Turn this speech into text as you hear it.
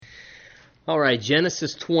All right,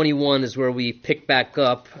 Genesis 21 is where we pick back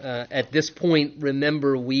up. At this point,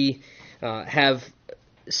 remember, we have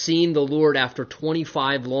seen the Lord, after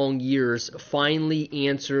 25 long years, finally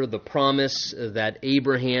answer the promise that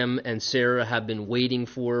Abraham and Sarah have been waiting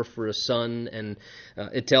for a son. And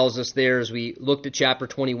it tells us there, as we looked at chapter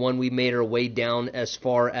 21, we made our way down as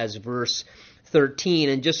far as verse 13,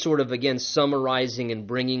 and just sort of, again, summarizing and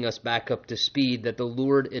bringing us back up to speed, that the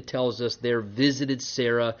Lord, it tells us there, visited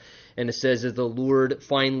Sarah, and it says that the Lord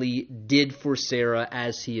finally did for Sarah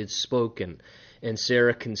as he had spoken. And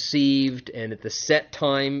Sarah conceived, and at the set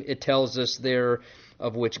time, it tells us there,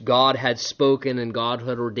 of which God had spoken and God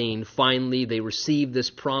had ordained, finally they received this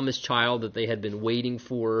promised child that they had been waiting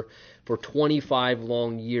for 25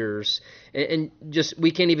 long years. And just,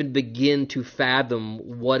 we can't even begin to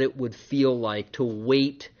fathom what it would feel like to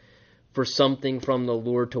wait for something from the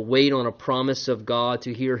Lord, to wait on a promise of God,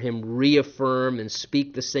 to hear him reaffirm and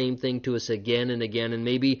speak the same thing to us again and again. And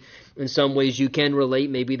maybe in some ways you can relate.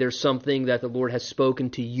 Maybe there's something that the Lord has spoken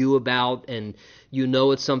to you about, and you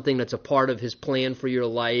know it's something that's a part of his plan for your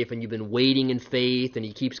life, and you've been waiting in faith, and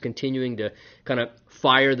he keeps continuing to kind of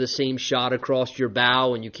fire the same shot across your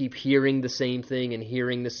bow, and you keep hearing the same thing and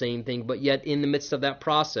hearing the same thing. But yet in the midst of that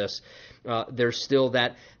process, there's still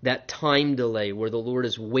that time delay where the Lord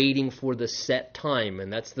is waiting for the set time.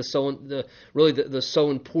 And that's the so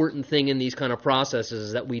important thing in these kind of processes,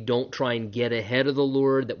 is that we don't try and get ahead of the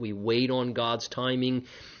Lord, that we wait on God's timing.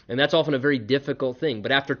 And that's often a very difficult thing.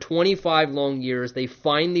 But after 25 long years, they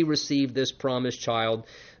finally received this promised child.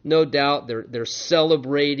 No doubt they're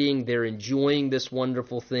celebrating, they're enjoying this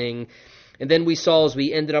wonderful thing. And then we saw, as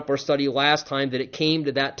we ended up our study last time, that it came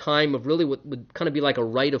to that time of really what would kind of be like a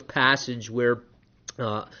rite of passage, where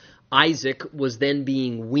Isaac was then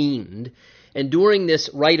being weaned. And during this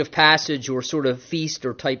rite of passage, or sort of feast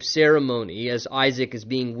or type ceremony, as Isaac is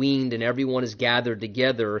being weaned and everyone is gathered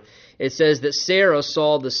together, it says that Sarah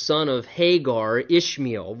saw the son of Hagar,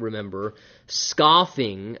 Ishmael, remember,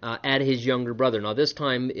 scoffing at his younger brother. Now this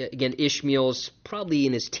time, again, Ishmael's probably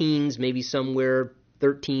in his teens, maybe somewhere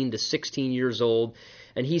 13 to 16 years old,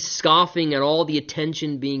 and he's scoffing at all the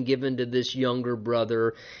attention being given to this younger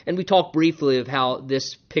brother. And we talked briefly of how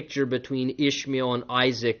this picture between Ishmael and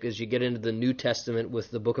Isaac, as you get into the New Testament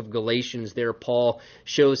with the book of Galatians there, Paul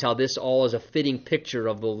shows how this all is a fitting picture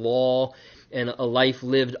of the law and a life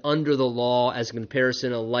lived under the law, as a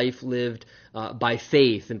comparison, a life lived by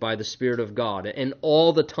faith and by the Spirit of God. And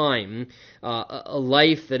all the time, a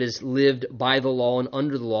life that is lived by the law and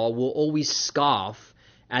under the law will always scoff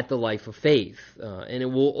at the life of faith. And it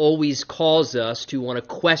will always cause us to want to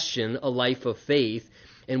question a life of faith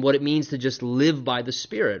and what it means to just live by the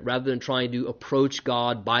Spirit, rather than trying to approach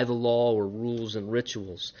God by the law or rules and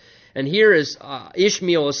rituals. And here is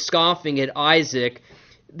Ishmael is scoffing at Isaac.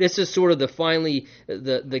 This is sort of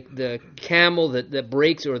the camel that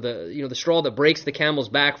breaks, or the straw that breaks the camel's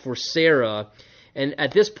back for Sarah. And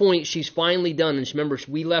at this point, she's finally done. And remember,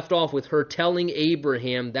 we left off with her telling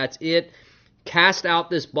Abraham, "That's it. Cast out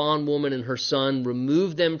this bondwoman and her son.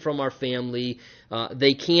 Remove them from our family.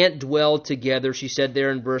 They can't dwell together." She said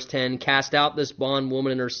there in verse 10, "Cast out this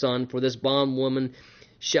bondwoman and her son, for this bondwoman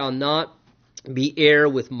shall not be heir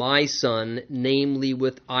with my son, namely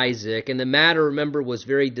with Isaac." And the matter, remember, was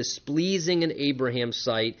very displeasing in Abraham's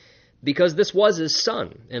sight, because this was his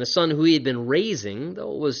son, and a son who he had been raising.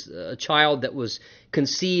 Though it was a child that was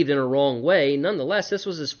conceived in a wrong way, nonetheless, this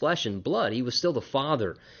was his flesh and blood. He was still the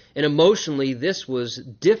father. And emotionally, this was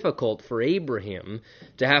difficult for Abraham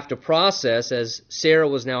to have to process, as Sarah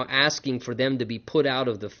was now asking for them to be put out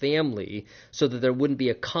of the family, so that there wouldn't be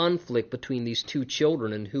a conflict between these two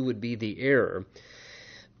children and who would be the heir.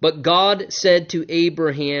 But God said to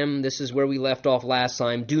Abraham, this is where we left off last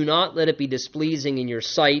time, "Do not let it be displeasing in your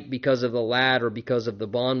sight because of the lad or because of the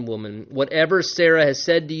bondwoman. Whatever Sarah has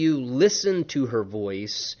said to you, listen to her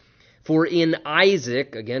voice. For in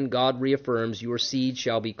Isaac," again God reaffirms, "your seed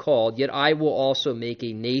shall be called. Yet I will also make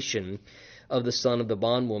a nation of the son of the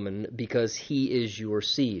bondwoman, because he is your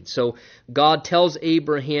seed." So God tells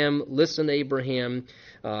Abraham, "Listen, Abraham,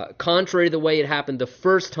 contrary to the way it happened the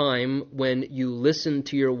first time, when you listened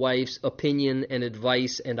to your wife's opinion and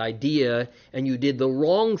advice and idea, and you did the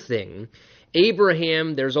wrong thing,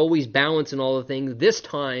 Abraham, there's always balance in all the things. This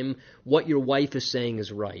time, what your wife is saying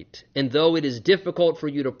is right. And though it is difficult for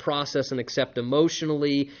you to process and accept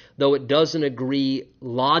emotionally, though it doesn't agree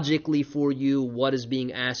logically for you what is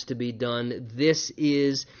being asked to be done, this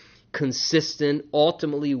is consistent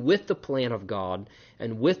ultimately with the plan of God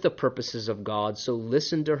and with the purposes of God. So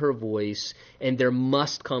listen to her voice, and there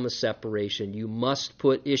must come a separation. You must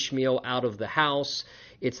put Ishmael out of the house.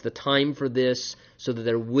 It's the time for this so that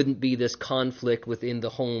there wouldn't be this conflict within the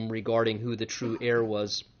home regarding who the true heir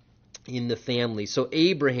was in the family. So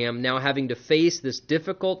Abraham now having to face this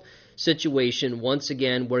difficult situation once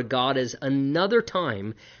again where God is another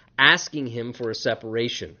time asking him for a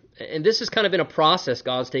separation. And this is kind of in a process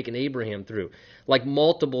God's taken Abraham through, like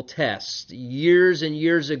multiple tests. Years and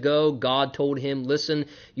years ago, God told him, listen,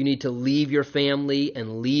 you need to leave your family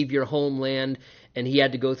and leave your homeland. And he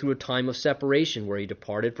had to go through a time of separation where he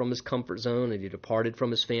departed from his comfort zone and he departed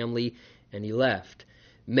from his family and he left.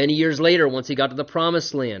 Many years later, once he got to the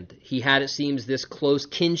promised land, he had, it seems, this close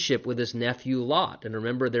kinship with his nephew Lot. And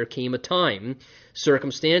remember, there came a time,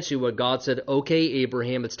 circumstantially, where God said, okay,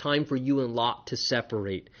 Abraham, it's time for you and Lot to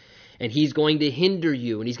separate. And he's going to hinder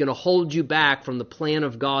you, and he's going to hold you back from the plan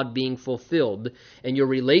of God being fulfilled. And your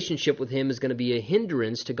relationship with him is going to be a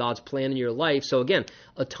hindrance to God's plan in your life. So again,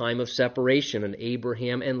 a time of separation, and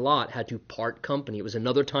Abraham and Lot had to part company. It was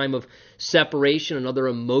another time of separation, another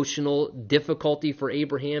emotional difficulty for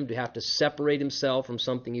Abraham to have to separate himself from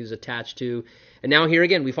something he was attached to. And now here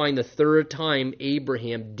again, we find the third time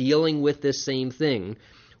Abraham dealing with this same thing,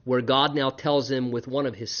 where God now tells him with one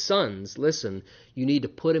of his sons, listen, you need to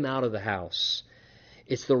put him out of the house.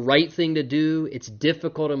 It's the right thing to do. It's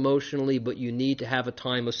difficult emotionally, but you need to have a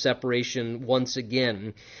time of separation once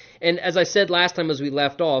again. And as I said last time as we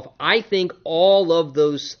left off, I think all of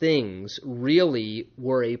those things really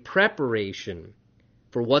were a preparation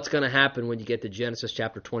for what's going to happen when you get to Genesis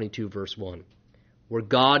chapter 22, verse 1, where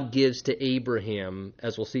God gives to Abraham,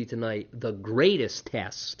 as we'll see tonight, the greatest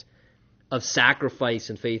test of sacrifice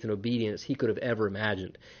and faith and obedience he could have ever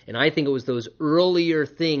imagined. And I think it was those earlier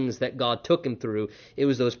things that God took him through. It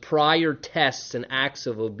was those prior tests and acts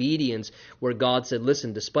of obedience where God said,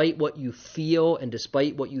 listen, despite what you feel and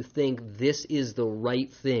despite what you think, this is the right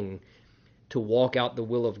thing to walk out the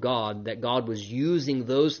will of God, that God was using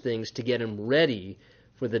those things to get him ready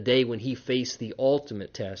for the day when he faced the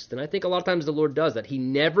ultimate test. And I think a lot of times the Lord does that. He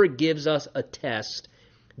never gives us a test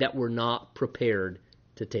that we're not prepared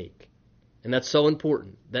to take. And that's so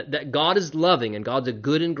important, that God is loving and God's a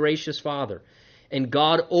good and gracious Father. And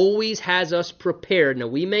God always has us prepared. Now,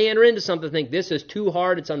 we may enter into something and think this is too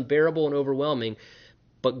hard, it's unbearable and overwhelming.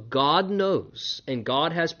 But God knows, and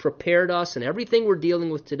God has prepared us, and everything we're dealing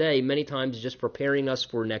with today many times is just preparing us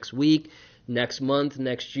for next week, next month,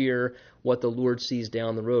 next year, what the Lord sees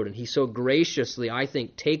down the road. And he so graciously, I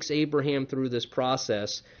think, takes Abraham through this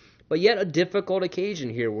process, but yet a difficult occasion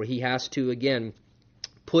here where he has to, again,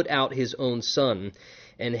 put out his own son,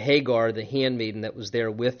 and Hagar, the handmaiden that was there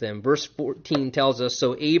with them. Verse 14 tells us,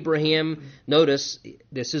 so Abraham, notice,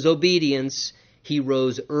 this is obedience, he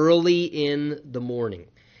rose early in the morning.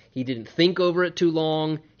 He didn't think over it too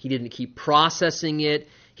long. He didn't keep processing it.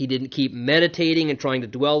 He didn't keep meditating and trying to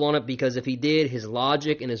dwell on it, because if he did, his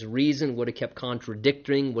logic and his reason would have kept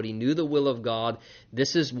contradicting what he knew the will of God.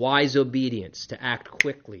 This is wise obedience, to act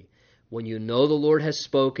quickly. When you know the Lord has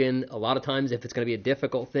spoken, a lot of times if it's going to be a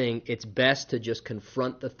difficult thing, it's best to just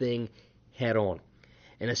confront the thing head on.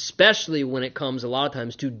 And especially when it comes a lot of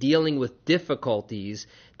times to dealing with difficulties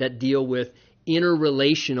that deal with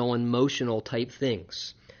interrelational and emotional type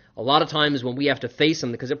things. A lot of times when we have to face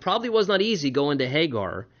them, because it probably was not easy going to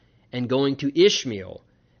Hagar and going to Ishmael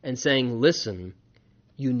and saying, listen,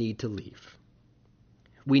 you need to leave.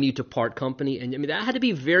 We need to part company. And I mean, that had to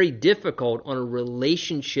be very difficult on a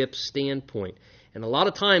relationship standpoint. And a lot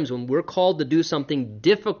of times when we're called to do something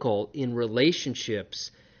difficult in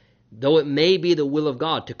relationships, though it may be the will of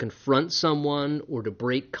God to confront someone or to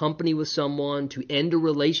break company with someone, to end a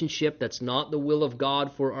relationship that's not the will of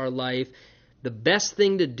God for our life, the best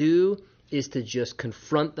thing to do is to just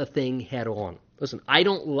confront the thing head on. Listen, I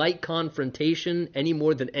don't like confrontation any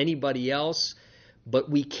more than anybody else,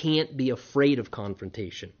 but we can't be afraid of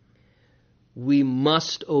confrontation. We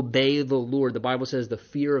must obey the Lord. The Bible says the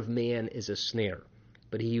fear of man is a snare,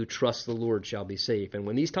 but he who trusts the Lord shall be safe. And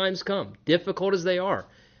when these times come, difficult as they are,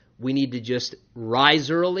 we need to just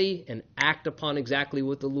rise early and act upon exactly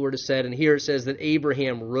what the Lord has said. And here it says that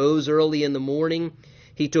Abraham rose early in the morning.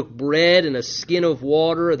 He took bread and a skin of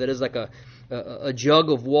water that is like a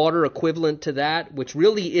jug of water equivalent to that, which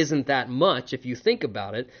really isn't that much if you think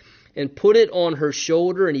about it, and put it on her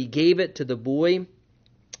shoulder, and he gave it to the boy,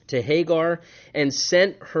 to Hagar, and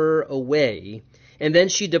sent her away. And then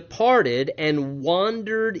she departed and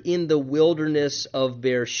wandered in the wilderness of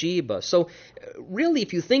Beersheba. So really,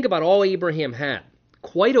 if you think about all Abraham had,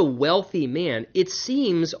 quite a wealthy man, it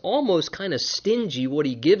seems almost kind of stingy what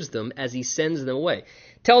he gives them as he sends them away.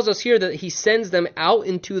 Tells us here that he sends them out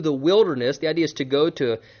into the wilderness. The idea is to go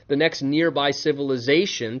to the next nearby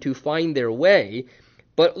civilization to find their way.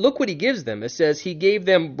 But look what he gives them. It says he gave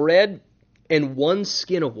them bread and one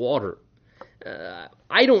skin of water.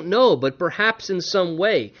 I don't know, but perhaps in some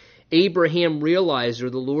way Abraham realized, or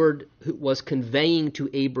the Lord was conveying to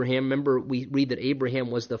Abraham. Remember, we read that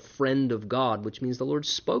Abraham was the friend of God, which means the Lord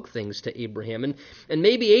spoke things to Abraham. And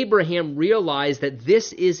maybe Abraham realized that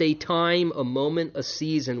this is a time, a moment, a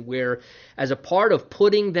season where, as a part of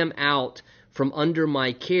putting them out from under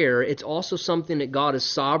my care, it's also something that God is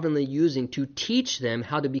sovereignly using to teach them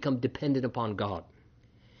how to become dependent upon God.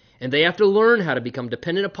 And they have to learn how to become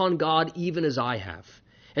dependent upon God, even as I have.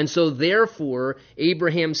 And so therefore,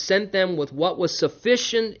 Abraham sent them with what was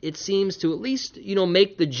sufficient, it seems, to at least,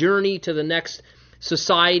 make the journey to the next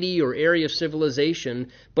society or area of civilization,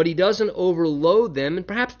 but he doesn't overload them, and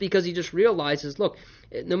perhaps because he just realizes, look,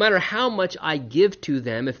 no matter how much I give to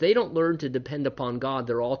them, if they don't learn to depend upon God,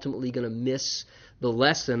 they're ultimately going to miss the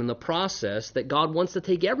lesson and the process that God wants to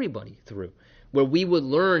take everybody through, where we would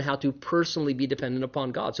learn how to personally be dependent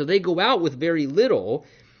upon God. So they go out with very little.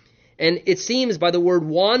 And it seems by the word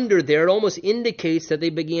wander there, it almost indicates that they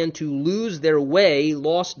began to lose their way,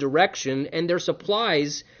 lost direction, and their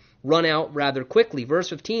supplies run out rather quickly. Verse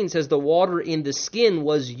 15 says the water in the skin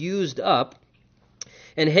was used up,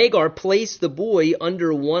 and Hagar placed the boy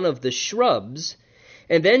under one of the shrubs,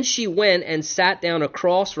 and then she went and sat down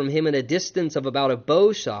across from him in a distance of about a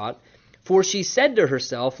bow shot, for she said to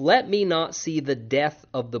herself, "Let me not see the death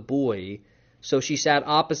of the boy." So she sat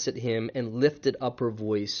opposite him and lifted up her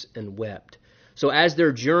voice and wept. So as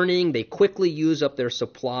they're journeying, they quickly use up their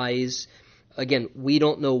supplies. Again, we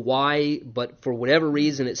don't know why, but for whatever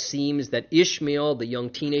reason, it seems that Ishmael, the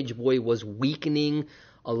young teenage boy, was weakening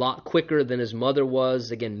a lot quicker than his mother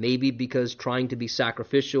was. Again, maybe because trying to be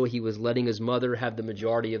sacrificial, he was letting his mother have the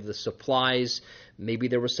majority of the supplies. Maybe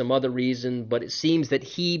there was some other reason, but it seems that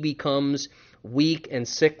he becomes weak and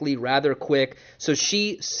sickly rather quick. So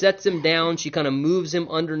she sets him down. She kind of moves him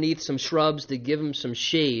underneath some shrubs to give him some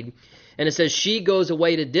shade. And it says she goes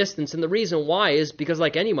away to distance. And the reason why is because,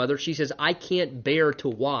 like any mother, she says, I can't bear to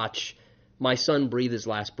watch my son breathe his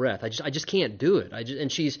last breath. I just can't do it.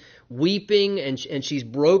 And she's weeping and she's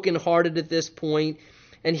brokenhearted at this point.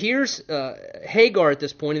 And here's Hagar at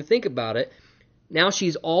this point, and think about it. Now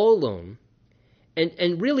she's all alone.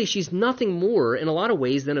 And really, she's nothing more in a lot of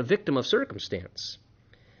ways than a victim of circumstance.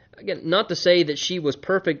 Again, not to say that she was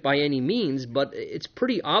perfect by any means, but it's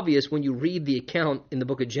pretty obvious when you read the account in the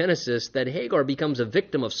book of Genesis that Hagar becomes a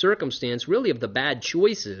victim of circumstance, really of the bad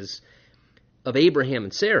choices of Abraham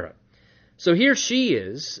and Sarah. So here she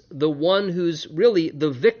is, the one who's really the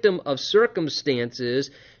victim of circumstances.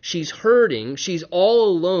 She's hurting. She's all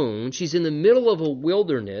alone. She's in the middle of a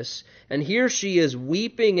wilderness. And here she is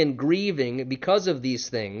weeping and grieving because of these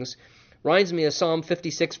things. Reminds me of Psalm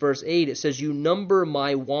 56, verse 8. It says, "You number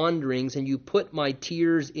my wanderings and you put my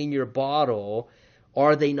tears in your bottle.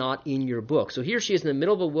 Are they not in your book?" So here she is in the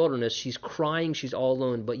middle of a wilderness. She's crying. She's all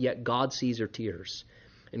alone. But yet God sees her tears.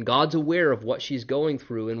 And God's aware of what she's going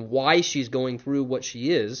through and why she's going through what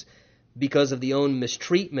she is because of the own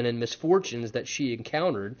mistreatment and misfortunes that she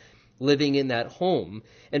encountered living in that home.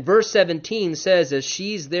 And verse 17 says, as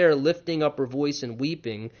she's there lifting up her voice and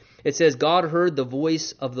weeping, it says, God heard the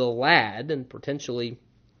voice of the lad, and potentially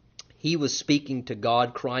he was speaking to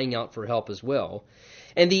God, crying out for help as well.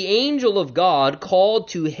 And the angel of God called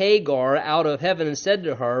to Hagar out of heaven and said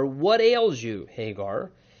to her, "What ails you,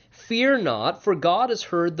 Hagar? Fear not, for God has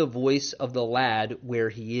heard the voice of the lad where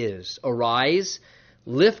he is. Arise,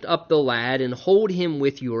 lift up the lad, and hold him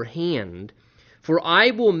with your hand, for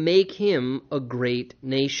I will make him a great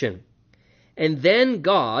nation." And then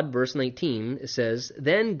God, verse 19, it says,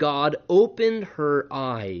 "Then God opened her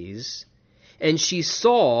eyes, and she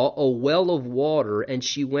saw a well of water, and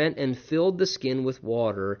she went and filled the skin with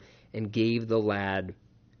water and gave the lad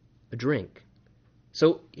a drink."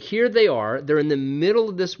 So here they are. They're in the middle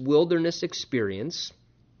of this wilderness experience,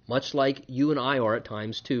 much like you and I are at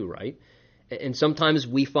times too, right? And sometimes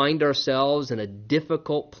we find ourselves in a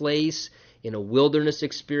difficult place, in a wilderness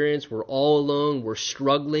experience. We're all alone. We're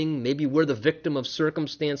struggling. Maybe we're the victim of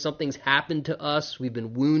circumstance. Something's happened to us. We've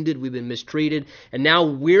been wounded. We've been mistreated. And now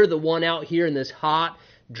we're the one out here in this hot,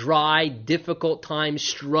 dry, difficult time,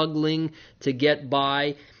 struggling to get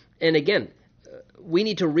by. And again, we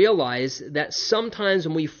need to realize that sometimes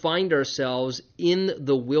when we find ourselves in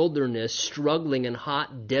the wilderness, struggling in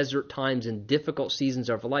hot desert times and difficult seasons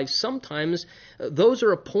of our life, sometimes those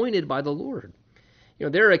are appointed by the Lord. You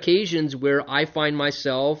know, there are occasions where I find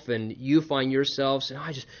myself and you find yourself saying,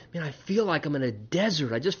 I feel like I'm in a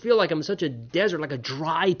desert. I just feel like I'm in such a desert, like a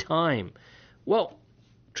dry time. Well,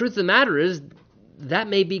 truth of the matter is, that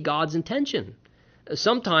may be God's intention.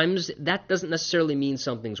 Sometimes that doesn't necessarily mean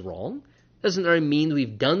something's wrong. Doesn't necessarily mean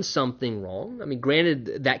we've done something wrong. I mean,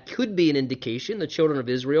 granted, that could be an indication. The children of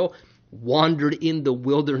Israel wandered in the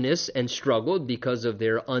wilderness and struggled because of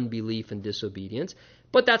their unbelief and disobedience.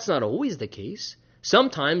 But that's not always the case.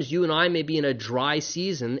 Sometimes you and I may be in a dry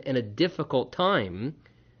season and a difficult time,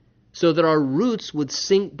 so that our roots would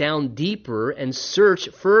sink down deeper and search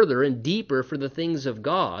further and deeper for the things of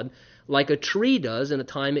God, like a tree does in a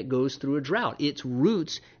time it goes through a drought. Its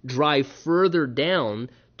roots drive further down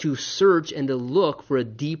to search and to look for a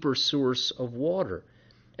deeper source of water.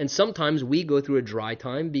 And sometimes we go through a dry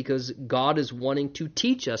time because God is wanting to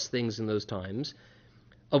teach us things in those times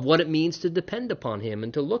of what it means to depend upon him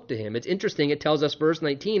and to look to him. It's interesting, it tells us, verse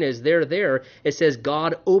 19, as they're there, it says,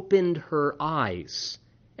 God opened her eyes,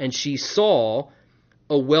 and she saw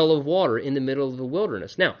a well of water in the middle of the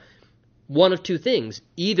wilderness. Now, one of two things.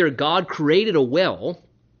 Either God created a well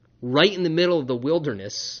right in the middle of the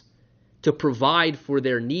wilderness to provide for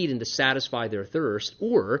their need and to satisfy their thirst,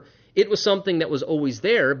 or it was something that was always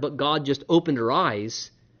there, but God just opened her eyes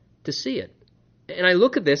to see it. And I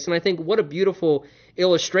look at this and I think, what a beautiful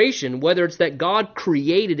illustration, whether it's that God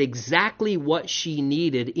created exactly what she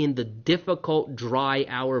needed in the difficult, dry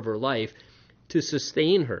hour of her life to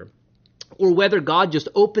sustain her, or whether God just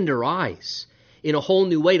opened her eyes in a whole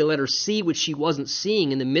new way to let her see what she wasn't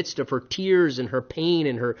seeing in the midst of her tears and her pain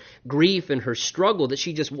and her grief and her struggle, that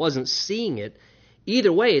she just wasn't seeing it.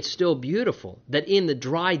 Either way, it's still beautiful that in the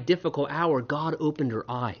dry, difficult hour, God opened her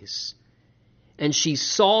eyes. And she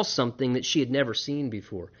saw something that she had never seen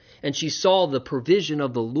before. And she saw the provision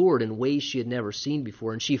of the Lord in ways she had never seen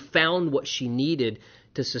before. And she found what she needed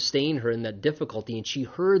to sustain her in that difficulty. And she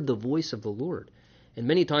heard the voice of the Lord. And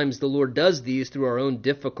many times the Lord does these through our own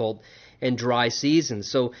difficult and dry seasons.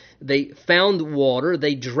 So they found water,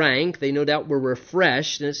 they drank, they no doubt were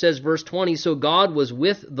refreshed. And it says, verse 20, so God was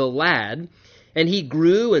with the lad, and he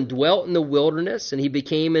grew and dwelt in the wilderness, and he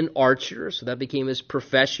became an archer. So that became his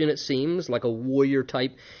profession, it seems, like a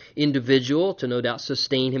warrior-type individual to no doubt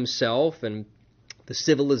sustain himself and the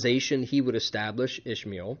civilization he would establish,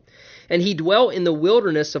 Ishmael. And he dwelt in the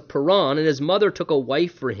wilderness of Paran, and his mother took a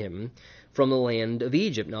wife for him from the land of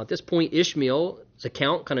Egypt. Now, at this point, Ishmael's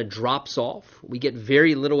account kind of drops off. We get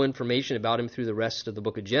very little information about him through the rest of the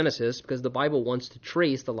book of Genesis because the Bible wants to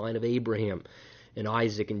trace the line of Abraham and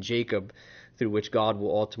Isaac and Jacob through which God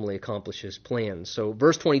will ultimately accomplish his plans. So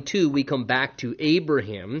verse 22, we come back to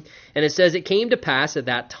Abraham, and it says, it came to pass at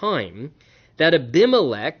that time that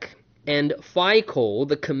Abimelech and Phicol,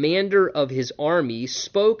 the commander of his army,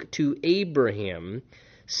 spoke to Abraham,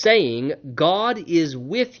 saying, God is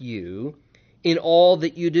with you in all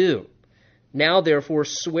that you do. Now therefore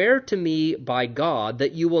swear to me by God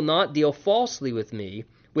that you will not deal falsely with me,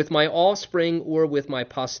 with my offspring or with my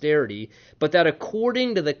posterity, but that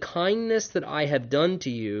according to the kindness that I have done to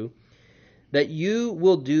you, that you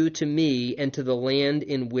will do to me and to the land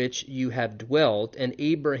in which you have dwelt. And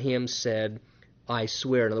Abraham said, I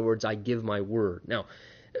swear. In other words, I give my word. Now,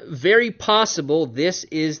 very possible this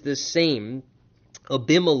is the same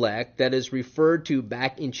Abimelech that is referred to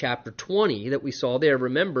back in chapter 20 that we saw there.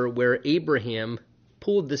 Remember, where Abraham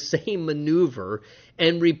pulled the same maneuver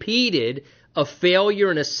and repeated a failure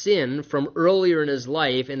and a sin from earlier in his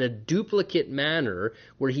life in a duplicate manner,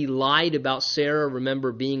 where he lied about Sarah,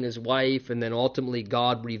 remember, being his wife, and then ultimately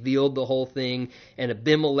God revealed the whole thing. And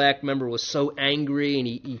Abimelech, remember, was so angry,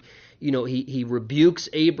 and he rebukes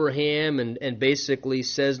Abraham and basically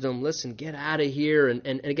says to him, listen, get out of here.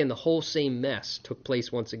 And again, the whole same mess took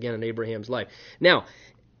place once again in Abraham's life. Now,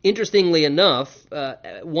 interestingly enough,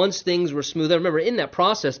 once things were smoothed out, remember, in that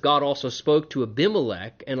process, God also spoke to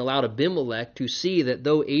Abimelech and allowed Abimelech to see that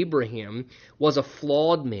though Abraham was a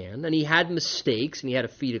flawed man and he had mistakes and he had a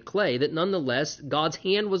feet of clay, that nonetheless God's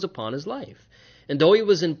hand was upon his life. And though he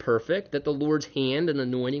was imperfect, that the Lord's hand and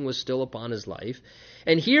anointing was still upon his life.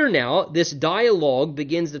 And here now, this dialogue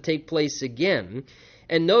begins to take place again.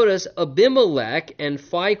 And notice Abimelech and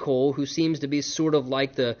Phicol, who seems to be sort of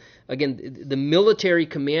like the military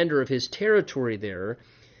commander of his territory there,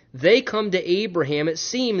 they come to Abraham, it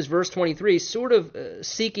seems, verse 23, sort of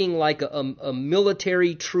seeking like a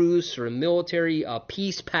military truce or a military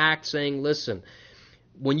peace pact, saying, listen,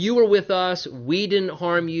 when you were with us, we didn't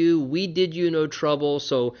harm you, we did you no trouble,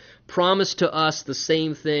 so promise to us the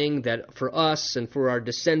same thing, that for us and for our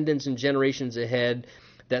descendants and generations ahead,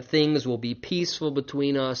 that things will be peaceful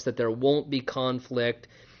between us, that there won't be conflict.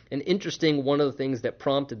 And interesting, one of the things that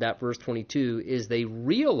prompted that, verse 22, is they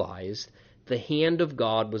realized the hand of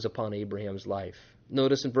God was upon Abraham's life.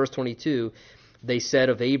 Notice in verse 22, they said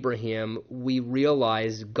of Abraham, we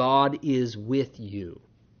realize God is with you.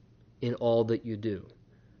 in all that you do.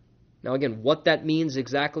 Now again, what that means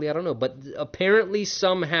exactly, I don't know. But apparently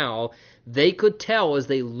somehow they could tell as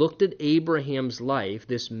they looked at Abraham's life,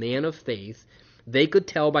 this man of faith, they could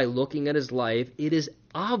tell by looking at his life, it is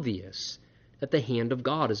obvious that the hand of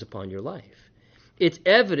God is upon your life. It's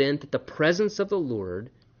evident that the presence of the Lord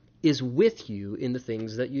is with you in the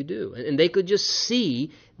things that you do. And they could just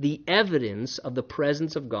see the evidence of the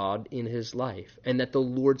presence of God in his life, and that the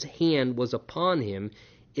Lord's hand was upon him.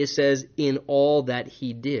 It says, in all that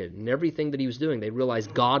he did. And everything that he was doing, they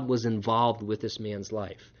realized God was involved with this man's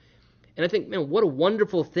life. And I think, man, what a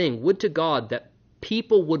wonderful thing. Would to God that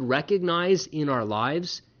people would recognize in our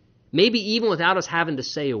lives, maybe even without us having to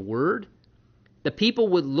say a word, that people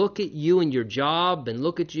would look at you and your job and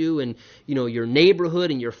look at you and, your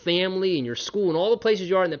neighborhood and your family and your school and all the places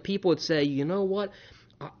you are, and that people would say, you know what,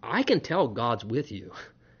 I can tell God's with you.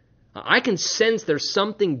 I can sense there's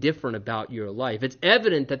something different about your life. It's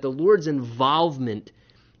evident that the Lord's involvement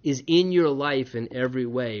is in your life in every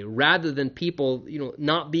way, rather than people,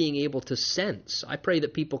 not being able to sense. I pray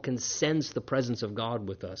that people can sense the presence of God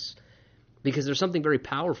with us, because there's something very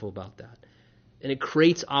powerful about that. And it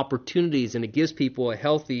creates opportunities, and it gives people a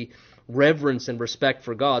healthy reverence and respect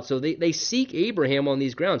for God. So they seek Abraham on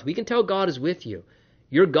these grounds. We can tell God is with you.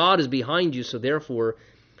 Your God is behind you, so therefore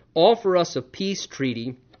offer us a peace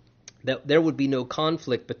treaty that there would be no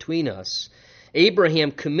conflict between us. Abraham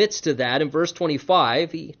commits to that. In verse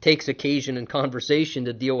 25, he takes occasion in conversation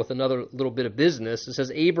to deal with another little bit of business. It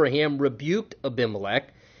says, Abraham rebuked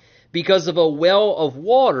Abimelech because of a well of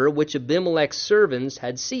water which Abimelech's servants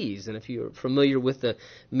had seized. And if you're familiar with the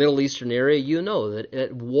Middle Eastern area, you know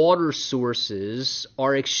that water sources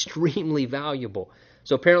are extremely valuable.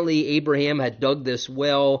 So apparently Abraham had dug this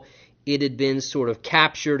well. It had been sort of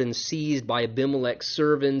captured and seized by Abimelech's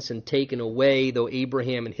servants and taken away, though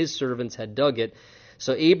Abraham and his servants had dug it.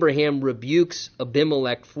 So Abraham rebukes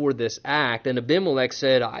Abimelech for this act, and Abimelech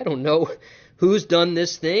said, I don't know who's done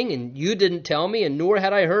this thing, and you didn't tell me, and nor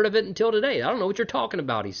had I heard of it until today. I don't know what you're talking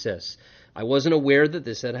about, he says. I wasn't aware that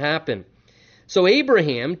this had happened. So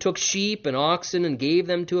Abraham took sheep and oxen and gave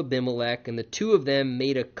them to Abimelech, and the two of them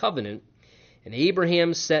made a covenant. And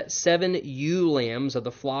Abraham set 7 ewe lambs of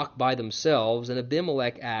the flock by themselves, and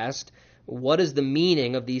Abimelech asked, what is the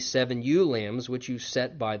meaning of these 7 ewe lambs which you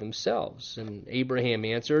set by themselves? And Abraham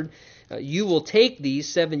answered, you will take these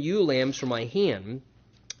 7 ewe lambs from my hand,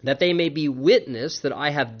 that they may be witness that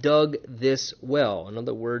I have dug this well. In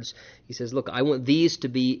other words, he says, look, I want these to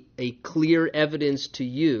be a clear evidence to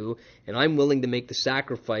you, and I'm willing to make the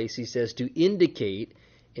sacrifice, he says, to indicate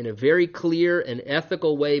in a very clear and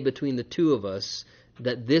ethical way between the two of us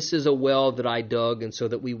that this is a well that I dug, and so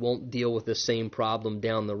that we won't deal with the same problem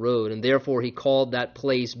down the road. And therefore he called that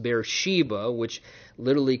place Beersheba, which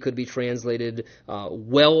literally could be translated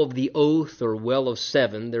well of the oath or well of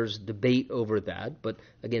 7. There's debate over that, but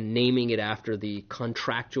again, naming it after the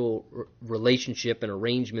contractual relationship and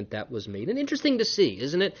arrangement that was made. And interesting to see,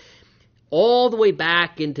 isn't it? All the way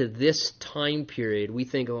back into this time period, we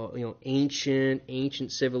think,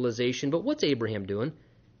 ancient civilization. But what's Abraham doing?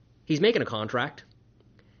 He's making a contract.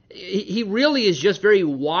 He really is just very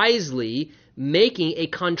wisely making a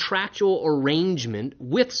contractual arrangement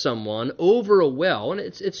with someone over a well. And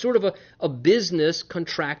it's sort of a business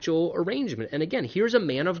contractual arrangement. And again, here's a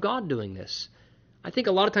man of God doing this. I think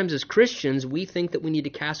a lot of times as Christians, we think that we need to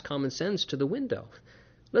cast common sense to the window.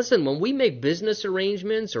 Listen, when we make business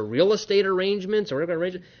arrangements or real estate arrangements or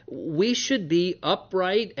arrangements, we should be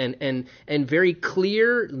upright and very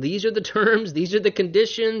clear. These are the terms, these are the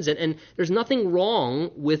conditions, and there's nothing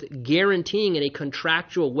wrong with guaranteeing in a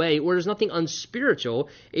contractual way, or there's nothing unspiritual.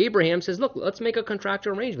 Abraham says, look, let's make a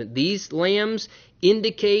contractual arrangement. These lambs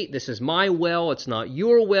indicate this is my well, it's not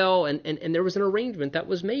your well, and there was an arrangement that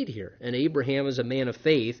was made here. And Abraham, as a man of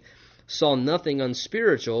faith, saw nothing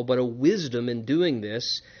unspiritual, but a wisdom in doing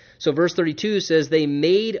this. So verse 32 says, they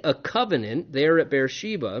made a covenant there at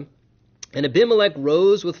Beersheba, and Abimelech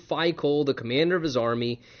rose with Phicol, the commander of his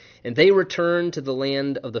army, and they returned to the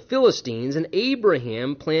land of the Philistines, and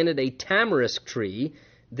Abraham planted a tamarisk tree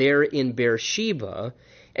there in Beersheba,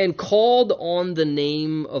 and called on the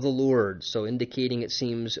name of the Lord, so indicating it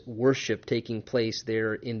seems worship taking place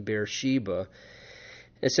there in Beersheba.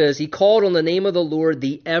 It says, he called on the name of the Lord,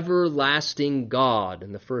 the everlasting God.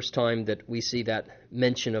 And the first time that we see that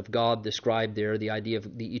mention of God described there, the idea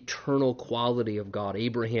of the eternal quality of God.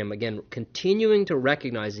 Abraham, again, continuing to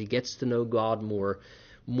recognize he gets to know God more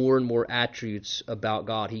and more attributes about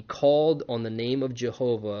God. He called on the name of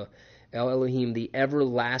Jehovah, El Elohim, the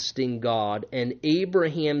everlasting God. And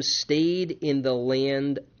Abraham stayed in the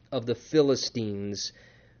land of the Philistines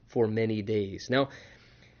for many days. Now,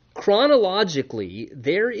 Chronologically,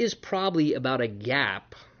 there is probably about a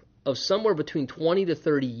gap of somewhere between 20 to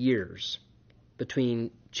 30 years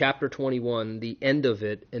between chapter 21, the end of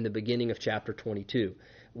it, and the beginning of chapter 22.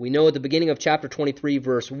 We know at the beginning of chapter 23,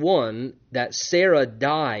 verse 1, that Sarah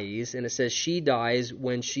dies, and it says she dies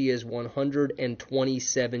when she is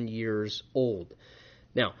 127 years old.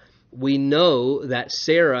 Now, we know that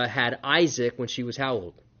Sarah had Isaac when she was how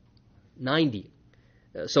old? 90.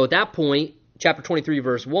 So at that point, chapter 23,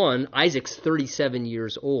 verse 1, Isaac's 37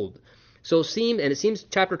 years old. So it seems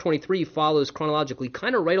chapter 23 follows chronologically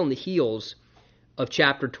kind of right on the heels of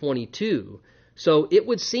chapter 22. So it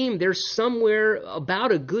would seem there's somewhere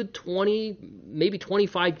about a good 20, maybe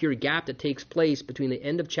 25-year gap that takes place between the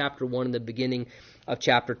end of chapter 1 and the beginning of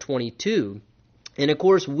chapter 22. And of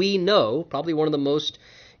course, we know, probably one of the most,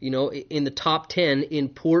 in the top 10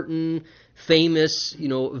 important, famous,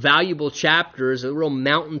 valuable chapters, a real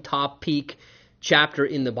mountaintop peak chapter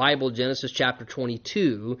in the Bible, Genesis chapter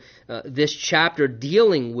 22, this chapter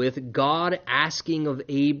dealing with God asking of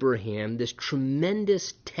Abraham this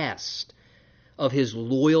tremendous test of his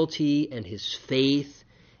loyalty and his faith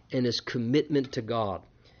and his commitment to God.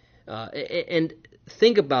 And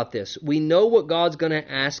think about this. We know what God's going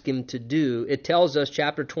to ask him to do. It tells us,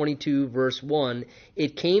 chapter 22, verse 1,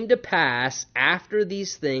 it came to pass after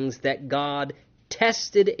these things that God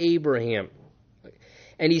tested Abraham.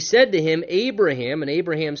 And he said to him, Abraham, and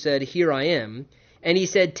Abraham said, Here I am. And he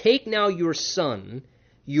said, Take now your son,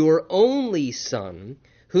 your only son,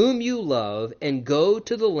 whom you love, and go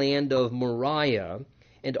to the land of Moriah,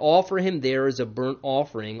 and offer him there as a burnt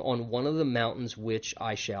offering on one of the mountains which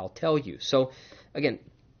I shall tell you. So, again,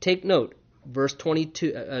 take note,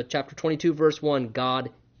 chapter 22, verse 1,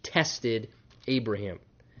 God tested Abraham.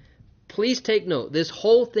 Please take note, this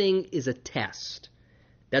whole thing is a test.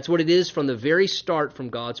 That's what it is from the very start from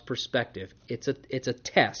God's perspective. It's a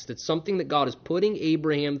test. It's something that God is putting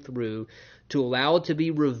Abraham through to allow it to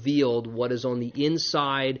be revealed what is on the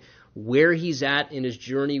inside, where he's at in his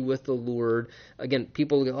journey with the Lord. Again,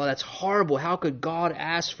 people go, oh, that's horrible. How could God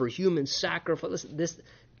ask for human sacrifice?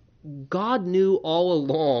 God knew all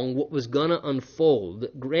along what was going to unfold.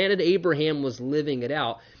 Granted, Abraham was living it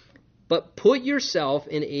out, but put yourself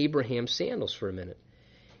in Abraham's sandals for a minute.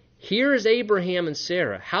 Here is Abraham and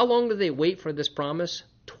Sarah. How long did they wait for this promise?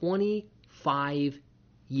 25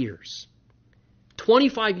 years.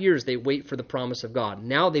 25 years they wait for the promise of God.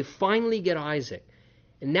 Now they finally get Isaac.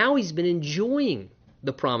 And now he's been enjoying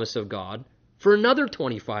the promise of God for another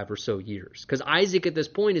 25 or so years. Because Isaac at this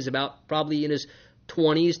point is about probably in his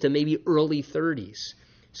 20s to maybe early 30s.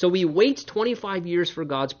 So he waits 25 years for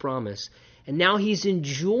God's promise. And now he's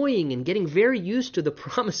enjoying and getting very used to the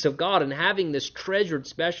promise of God and having this treasured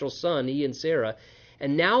special son, he and Sarah.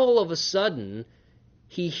 And now all of a sudden,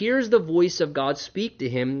 he hears the voice of God speak to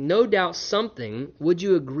him, no doubt something, would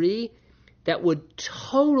you agree, that would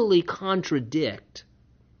totally contradict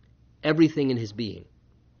everything in his being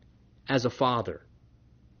as a father,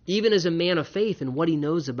 even as a man of faith and what he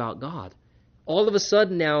knows about God. All of a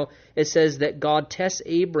sudden now it says that God tests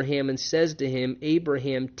Abraham and says to him,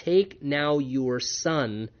 Abraham, take now your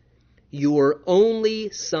son, your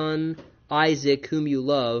only son, Isaac, whom you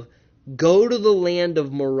love, go to the land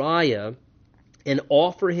of Moriah and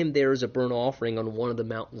offer him there as a burnt offering on one of the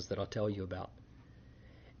mountains that I'll tell you about.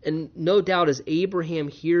 And no doubt as Abraham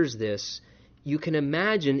hears this, you can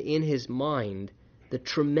imagine in his mind the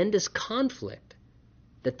tremendous conflict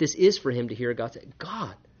that this is for him to hear God say,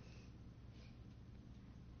 God,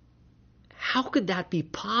 how could that be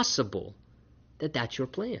possible that that's your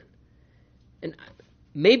plan? And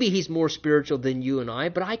maybe he's more spiritual than you and I,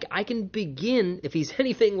 but I can begin, if he's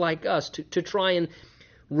anything like us, to try and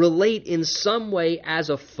relate in some way as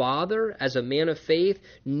a father, as a man of faith,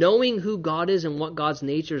 knowing who God is and what God's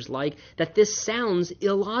nature is like, that this sounds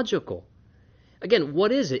illogical. Again,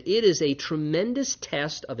 what is it? It is a tremendous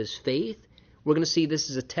test of his faith. We're going to see this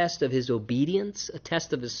is a test of his obedience, a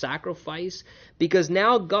test of his sacrifice, because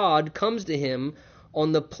now God comes to him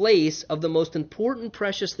on the place of the most important,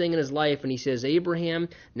 precious thing in his life, and he says, Abraham,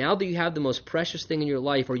 now that you have the most precious thing in your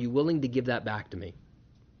life, are you willing to give that back to me?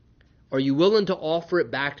 Are you willing to offer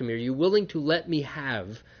it back to me? Are you willing to let me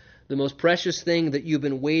have the most precious thing that you've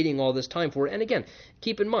been waiting all this time for? And again,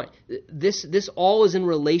 keep in mind, this all is in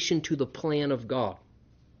relation to the plan of God.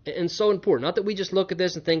 And so important. Not that we just look at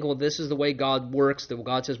this and think, well, this is the way God works, that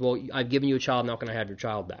God says, well, I've given you a child, I'm not going to have your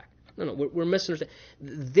child back. No, we're misunderstanding.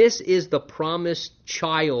 This is the promised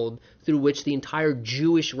child through which the entire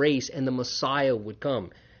Jewish race and the Messiah would come.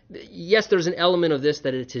 Yes, there's an element of this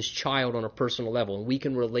that it's his child on a personal level, and we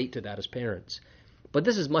can relate to that as parents. But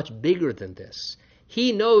this is much bigger than this.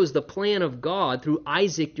 He knows the plan of God. Through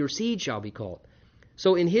Isaac your seed shall be called.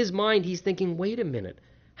 So in his mind, he's thinking, wait a minute.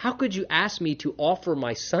 How could you ask me to offer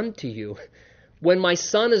my son to you when my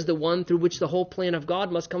son is the one through which the whole plan of God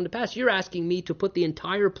must come to pass? You're asking me to put the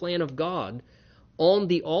entire plan of God on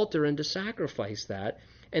the altar and to sacrifice that.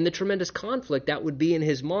 And the tremendous conflict that would be in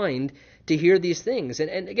his mind to hear these things.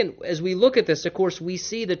 And again, as we look at this, of course, we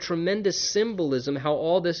see the tremendous symbolism, how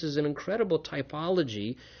all this is an incredible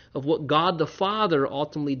typology of what God the Father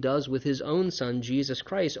ultimately does with his own Son, Jesus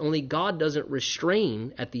Christ. Only God doesn't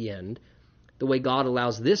restrain at the end the way God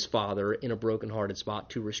allows this father in a brokenhearted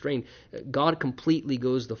spot to restrain. God completely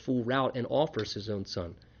goes the full route and offers his own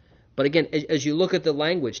Son. But again, as you look at the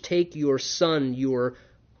language, take your son, your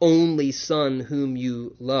only son whom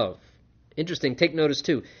you love. Interesting. Take notice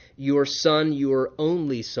too. Your son, your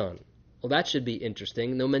only son. Well, that should be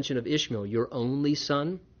interesting. No mention of Ishmael, your only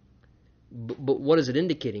son. But what is it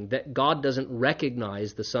indicating? That God doesn't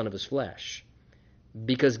recognize the son of his flesh.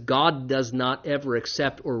 Because God does not ever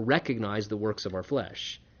accept or recognize the works of our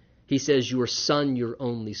flesh. He says, your son, your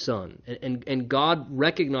only son. And God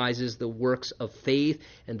recognizes the works of faith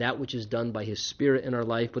and that which is done by his Spirit in our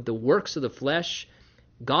life. But the works of the flesh,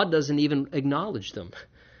 God doesn't even acknowledge them.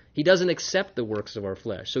 He doesn't accept the works of our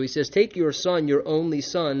flesh. So he says, take your son, your only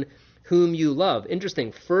son, whom you love.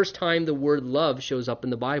 Interesting. First time the word love shows up in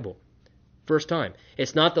the Bible. First time.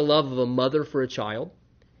 It's not the love of a mother for a child.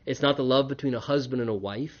 It's not the love between a husband and a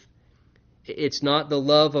wife. It's not the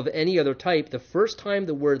love of any other type. The first time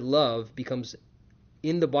the word love becomes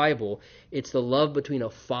in the Bible, it's the love between a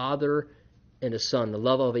father and a son, the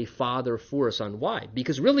love of a father for a son. Why?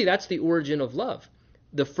 Because really that's the origin of love.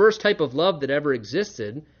 The first type of love that ever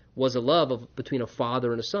existed was a love between a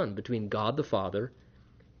father and a son, between God the Father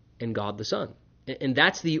and God the Son. And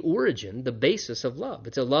that's the origin, the basis of love.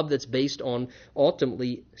 It's a love that's based on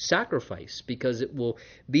ultimately sacrifice, because it will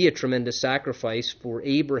be a tremendous sacrifice for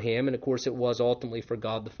Abraham, and of course it was ultimately for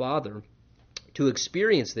God the Father, to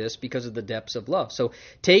experience this because of the depths of love. So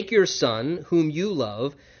take your son, whom you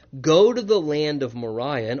love, go to the land of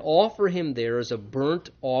Moriah, and offer him there as a burnt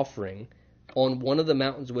offering on one of the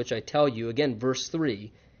mountains which I tell you. Again, verse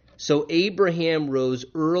 3. So Abraham rose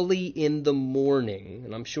early in the morning,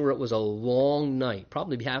 and I'm sure it was a long night.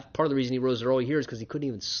 Probably part of the reason he rose early here is because he couldn't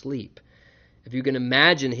even sleep. If you can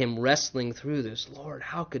imagine him wrestling through this, Lord,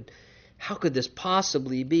 how could this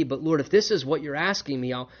possibly be? But Lord, if this is what you're asking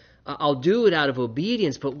me, I'll do it out of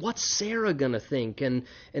obedience. But what's Sarah going to think? And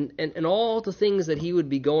all the things that he would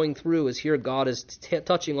be going through, as here God is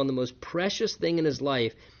touching on the most precious thing in his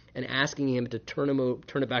life and asking him to turn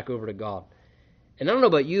it back over to God. And I don't know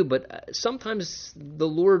about you, but sometimes the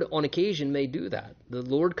Lord on occasion may do that. The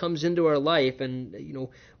Lord comes into our life, and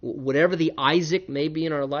whatever the Isaac may be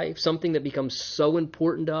in our life, something that becomes so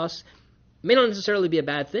important to us, may not necessarily be a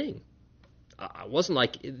bad thing. It wasn't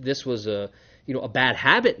like this was a bad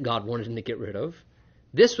habit God wanted him to get rid of.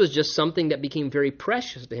 This was just something that became very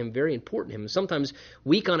precious to him, very important to him. And sometimes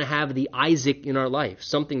we kind of have the Isaac in our life,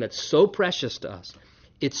 something that's so precious to us.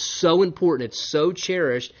 It's so important. It's so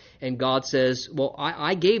cherished. And God says, well,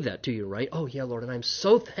 I gave that to you, right? Oh, yeah, Lord, and I'm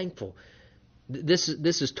so thankful. This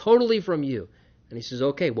is totally from you. And he says,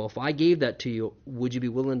 okay, well, if I gave that to you, would you be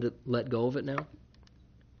willing to let go of it now?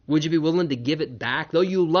 Would you be willing to give it back? Though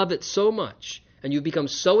you love it so much and you've become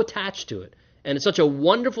so attached to it, and it's such a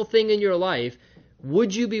wonderful thing in your life,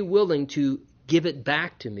 would you be willing to give it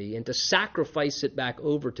back to me and to sacrifice it back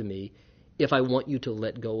over to me if I want you to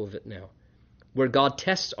let go of it now? Where God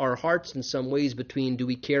tests our hearts in some ways between, do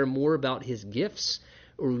we care more about his gifts,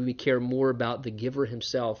 or do we care more about the giver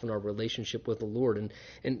himself and our relationship with the Lord?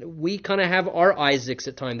 And we kind of have our Isaacs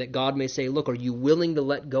at times that God may say, look, are you willing to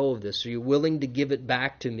let go of this? Are you willing to give it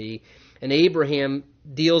back to me? And Abraham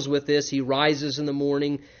deals with this. He rises in the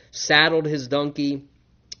morning, saddled his donkey,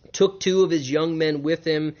 took 2 of his young men with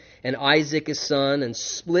him, and Isaac his son, and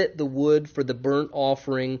split the wood for the burnt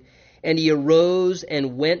offering. And he arose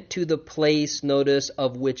and went to the place, notice,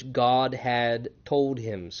 of which God had told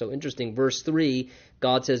him. So interesting. Verse 3,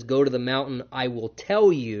 God says, go to the mountain, I will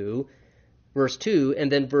tell you. Verse 2,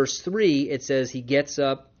 and then verse 3, it says he gets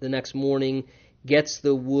up the next morning, gets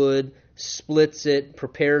the wood, splits it,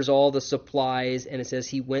 prepares all the supplies, and it says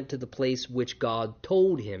he went to the place which God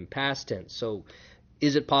told him, past tense. So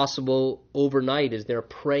is it possible overnight, as they're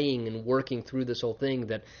praying and working through this whole thing,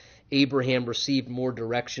 that Abraham received more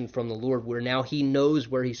direction from the Lord, where now he knows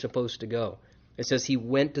where he's supposed to go? It says he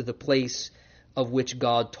went to the place of which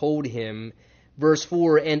God told him. Verse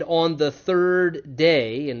 4, and on the 3rd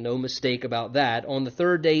day, and no mistake about that, on the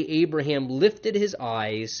 3rd day Abraham lifted his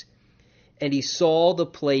eyes, and he saw the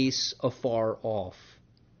place afar off.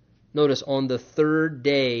 Notice, on the third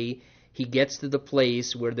day, he gets to the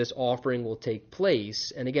place where this offering will take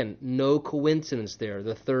place. And again, no coincidence there,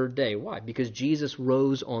 the third day. Why? Because Jesus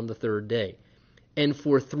rose on the third day. And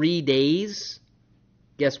for 3 days,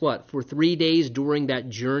 guess what? For 3 days during that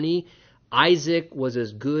journey, Isaac was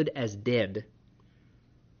as good as dead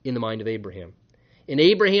in the mind of Abraham. In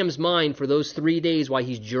Abraham's mind, for those 3 days while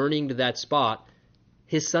he's journeying to that spot,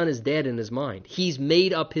 his son is dead in his mind. He's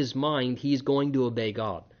made up his mind he's going to obey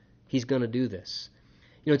God. He's going to do this.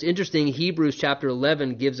 You know, it's interesting. Hebrews chapter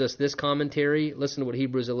 11 gives us this commentary. Listen to what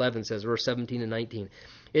Hebrews 11 says, verse 17 and 19.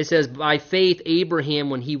 It says, by faith Abraham,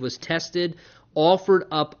 when he was tested, offered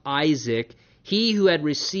up Isaac. He who had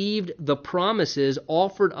received the promises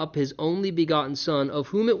offered up his only begotten son, of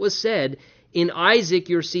whom it was said, in Isaac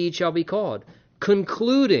your seed shall be called.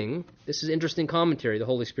 Concluding, this is interesting commentary the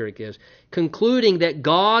Holy Spirit gives, concluding that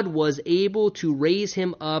God was able to raise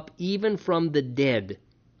him up even from the dead,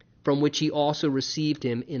 from which he also received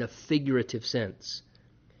him in a figurative sense.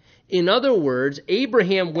 In other words,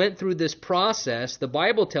 Abraham went through this process, the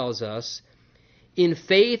Bible tells us, in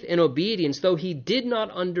faith and obedience, though he did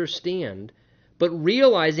not understand, but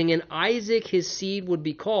realizing in Isaac his seed would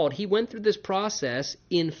be called. He went through this process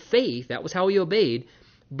in faith. That was how he obeyed,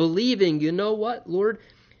 believing, you know what, Lord,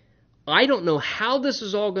 I don't know how this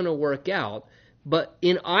is all going to work out, but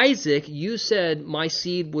in Isaac, you said my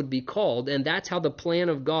seed would be called, and that's how the plan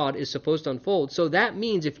of God is supposed to unfold. So that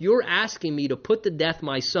means if you're asking me to put to death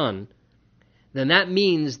my son, then that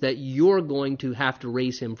means that you're going to have to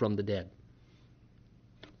raise him from the dead.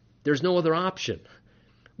 There's no other option.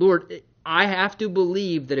 Lord, I have to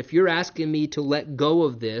believe that if you're asking me to let go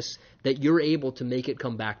of this, that you're able to make it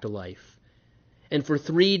come back to life. And for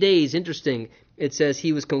 3 days, interesting, it says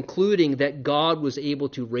he was concluding that God was able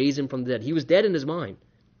to raise him from the dead. He was dead in his mind.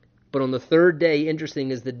 But on the third day,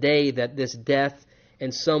 interesting, is the day that this death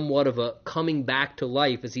and somewhat of a coming back to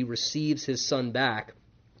life as he receives his son back,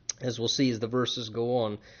 as we'll see as the verses go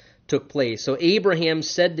on, took place. So Abraham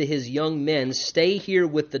said to his young men, stay here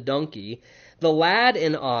with the donkey. The lad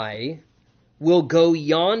and I will go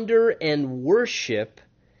yonder and worship,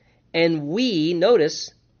 and we,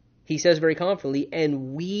 notice, he says very confidently,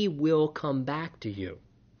 and we will come back to you.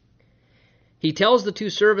 He tells the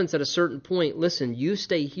 2 servants at a certain point, listen, you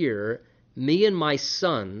stay here, me and my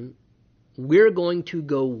son, we're going to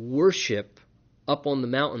go worship up on the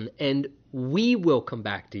mountain, and we will come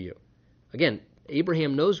back to you. Again,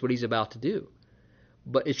 Abraham knows what he's about to do,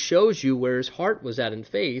 but it shows you where his heart was at in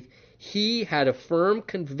faith. He had a firm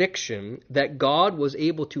conviction that God was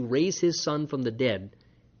able to raise his son from the dead.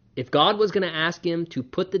 If God was going to ask him to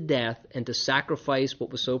put to death and to sacrifice what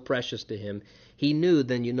was so precious to him, he knew,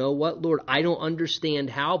 then you know what, Lord, I don't understand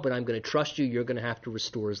how, but I'm going to trust you. You're going to have to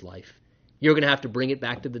restore his life. You're going to have to bring it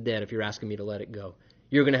back to the dead if you're asking me to let it go.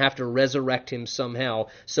 You're going to have to resurrect him somehow.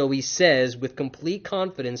 So he says with complete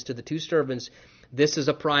confidence to the 2 servants, this is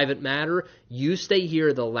a private matter. You stay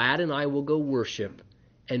here. The lad and I will go worship,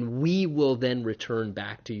 and we will then return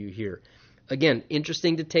back to you here. Again,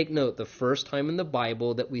 interesting to take note, the first time in the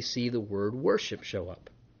Bible that we see the word worship show up.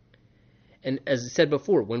 And as I said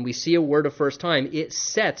before, when we see a word a first time, it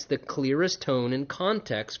sets the clearest tone and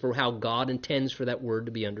context for how God intends for that word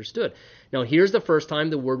to be understood. Now, here's the first time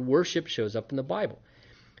the word worship shows up in the Bible,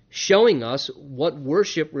 showing us what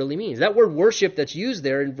worship really means. That word worship that's used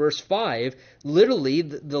there in verse 5, literally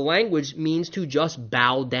the language means to just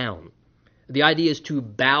bow down. The idea is to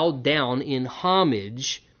bow down in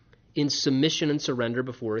homage, in submission and surrender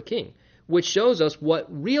before a king, which shows us what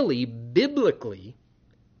really, biblically,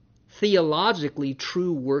 theologically,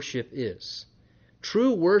 true worship is.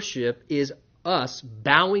 True worship is us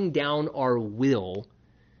bowing down our will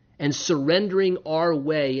and surrendering our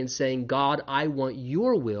way and saying, God, I want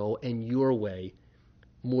your will and your way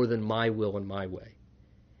more than my will and my way.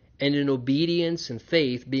 And in obedience and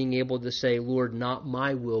faith, being able to say, Lord, not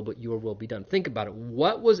my will, but your will be done. Think about it.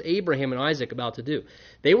 What was Abraham and Isaac about to do?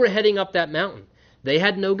 They were heading up that mountain. They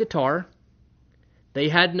had no guitar. They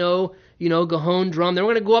had no, cajon drum. They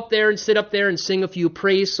were going to go up there and sit up there and sing a few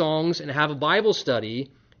praise songs and have a Bible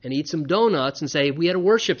study and eat some donuts and say, we had a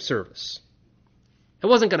worship service. It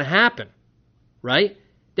wasn't going to happen, right?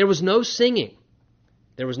 There was no singing.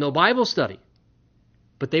 There was no Bible study.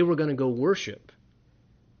 But they were going to go worship.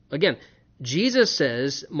 Again, Jesus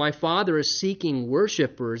says, my Father is seeking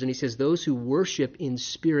worshipers, and he says those who worship in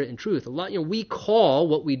spirit and truth. We call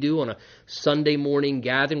what we do on a Sunday morning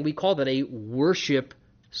gathering, we call that a worship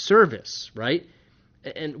service, right?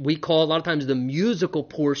 And we call a lot of times the musical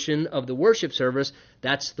portion of the worship service,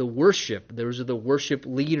 that's the worship. Those are the worship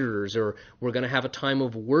leaders, or we're going to have a time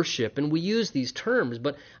of worship. And we use these terms,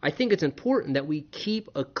 but I think it's important that we keep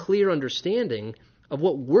a clear understanding of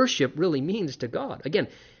what worship really means to God. Again,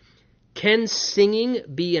 can singing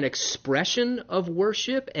be an expression of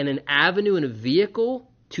worship and an avenue and a vehicle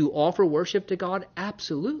to offer worship to God?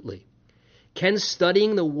 Absolutely. Can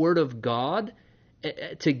studying the Word of God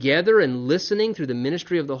together and listening through the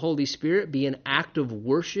ministry of the Holy Spirit be an act of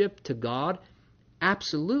worship to God?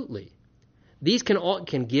 Absolutely. These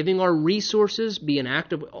can giving our resources be an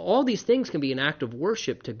act of, all these things can be an act of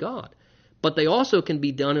worship to God. But they also can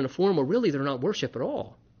be done in a form where really they're not worship at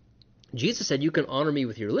all. Jesus said, you can honor me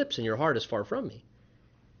with your lips and your heart is far from me.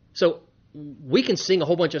 So we can sing a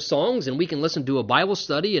whole bunch of songs and we can listen to a Bible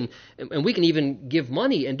study and we can even give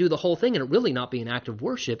money and do the whole thing and it really not be an act of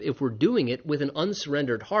worship if we're doing it with an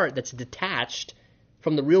unsurrendered heart that's detached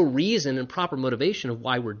from the real reason and proper motivation of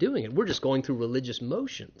why we're doing it. We're just going through religious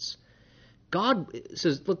motions. God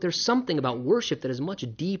says, look, there's something about worship that is much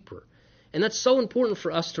deeper. And that's so important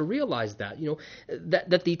for us to realize that,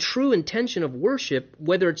 that the true intention of worship,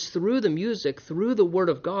 whether it's through the music, through the Word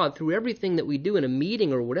of God, through everything that we do in a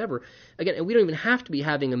meeting or whatever, again, and we don't even have to be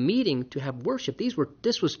having a meeting to have worship.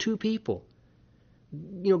 This was two people.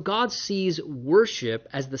 God sees worship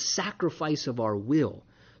as the sacrifice of our will.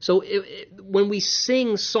 So when we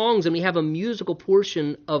sing songs and we have a musical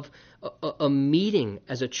portion of a meeting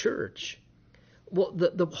as a church, well,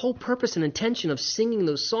 the whole purpose and intention of singing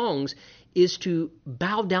those songs is to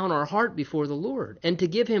bow down our heart before the Lord and to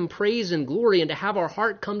give Him praise and glory and to have our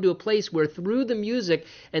heart come to a place where through the music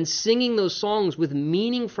and singing those songs with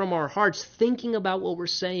meaning from our hearts, thinking about what we're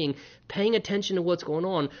saying, paying attention to what's going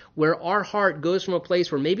on, where our heart goes from a place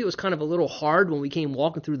where maybe it was kind of a little hard when we came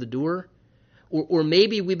walking through the door, or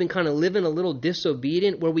maybe we've been kind of living a little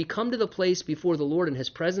disobedient, where we come to the place before the Lord in His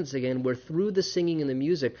presence again, where through the singing and the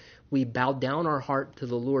music, we bow down our heart to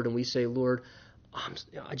the Lord and we say, Lord,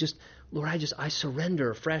 I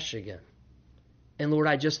surrender afresh again. And Lord,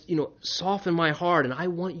 I just, soften my heart and I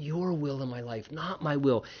want your will in my life, not my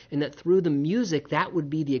will. And that through the music, that would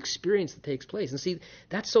be the experience that takes place. And see,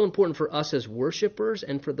 that's so important for us as worshipers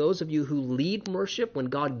and for those of you who lead worship, when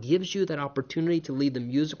God gives you that opportunity to lead the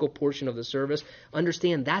musical portion of the service,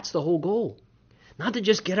 understand that's the whole goal. Not to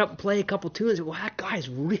just get up and play a couple tunes and say, well, that guy's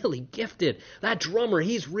really gifted. That drummer,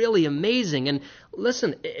 he's really amazing. And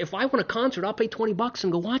listen, if I want a concert, I'll pay $20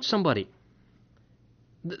 and go watch somebody.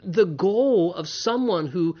 The goal of someone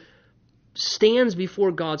who stands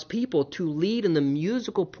before God's people to lead in the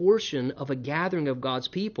musical portion of a gathering of God's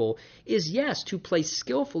people is, yes, to play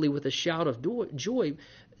skillfully with a shout of joy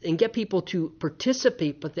and get people to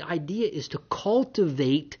participate, but the idea is to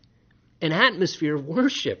cultivate an atmosphere of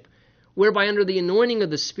worship, whereby under the anointing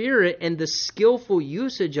of the Spirit and the skillful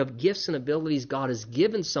usage of gifts and abilities God has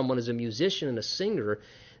given someone as a musician and a singer,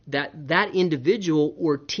 that individual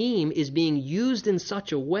or team is being used in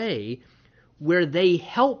such a way where they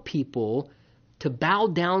help people to bow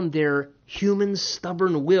down their human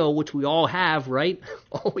stubborn will, which we all have, right,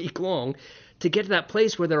 all week long, to get to that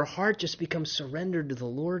place where their heart just becomes surrendered to the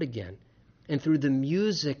Lord again. And through the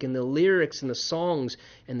music and the lyrics and the songs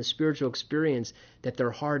and the spiritual experience, that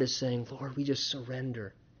their heart is saying, Lord, we just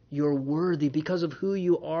surrender. You're worthy because of who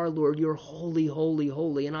you are, Lord. You're holy, holy,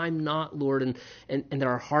 holy, and I'm not, Lord. And that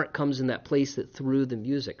our heart comes in that place that through the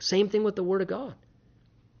music. Same thing with the Word of God.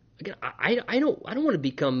 Again, I don't want to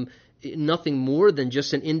become nothing more than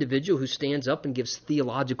just an individual who stands up and gives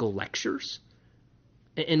theological lectures.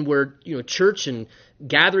 And where, church and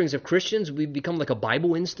gatherings of Christians, we become like a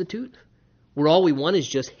Bible institute, where all we want is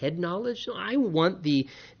just head knowledge. I want the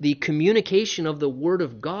communication of the Word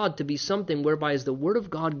of God to be something whereby as the Word of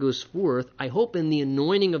God goes forth, I hope in the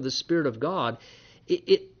anointing of the Spirit of God,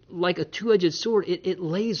 it like a two-edged sword, it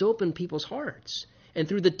lays open people's hearts. And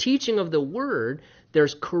through the teaching of the Word,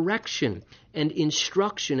 there's correction and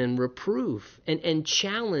instruction and reproof and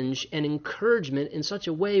challenge and encouragement in such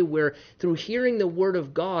a way where through hearing the Word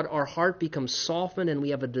of God, our heart becomes softened and we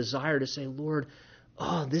have a desire to say, Lord,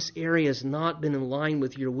 this area has not been in line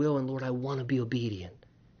with your will, and Lord, I want to be obedient.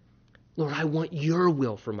 Lord, I want your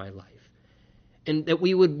will for my life. And that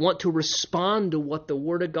we would want to respond to what the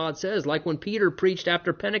Word of God says. Like when Peter preached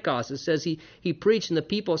after Pentecost, it says he preached and the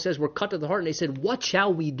people, it says, were cut to the heart, and they said, what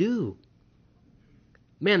shall we do?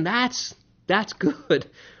 Man, that's good.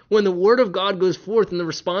 When the Word of God goes forth and the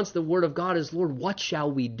response to the Word of God is, Lord, what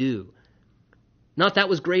shall we do? Not that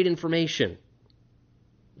was great information.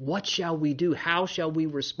 What shall we do? How shall we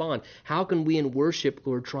respond? How can we in worship,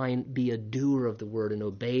 Lord, try and be a doer of the Word and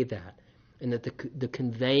obey that? and that the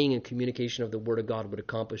conveying and communication of the Word of God would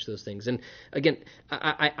accomplish those things. And again,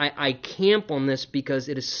 I camp on this because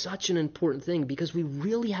it is such an important thing, because we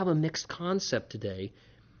really have a mixed concept today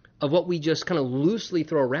of what we just kind of loosely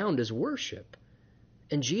throw around as worship.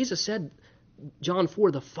 And Jesus said, John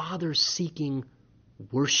 4, the Father's seeking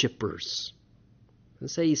worshipers. Doesn't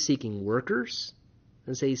say he's seeking workers.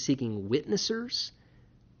 Doesn't say he's seeking witnessers.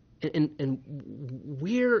 And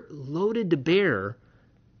we're loaded to bear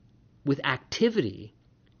with activity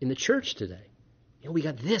in the church today. You know, we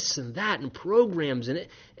got this and that and programs and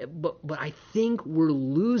it, but I think we're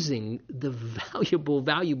losing the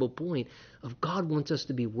valuable point of God wants us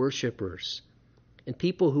to be worshipers and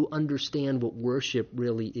people who understand what worship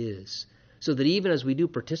really is, so that even as we do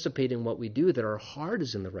participate in what we do, that our heart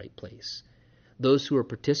is in the right place. Those who are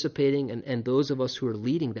participating and those of us who are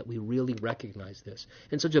leading, that we really recognize this.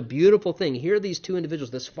 And such a beautiful thing. Here are these two individuals,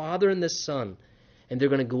 this father and this son, and they're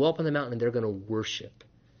going to go up on the mountain and they're going to worship.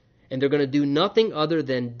 And they're going to do nothing other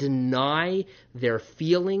than deny their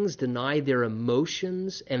feelings, deny their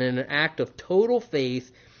emotions, and in an act of total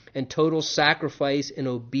faith and total sacrifice and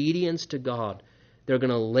obedience to God, they're going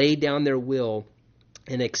to lay down their will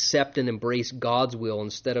and accept and embrace God's will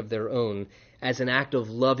instead of their own, as an act of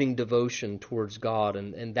loving devotion towards God.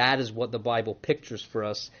 And that is what the Bible pictures for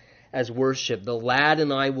us as worship. The lad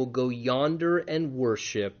and I will go yonder and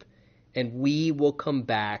worship, and we will come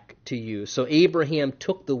back to you. So Abraham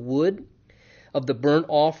took the wood of the burnt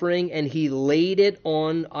offering, and he laid it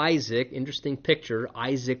on Isaac. Interesting picture.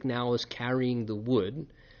 Isaac now is carrying the wood.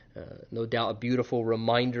 No doubt a beautiful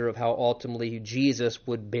reminder of how ultimately Jesus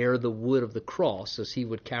would bear the wood of the cross, as he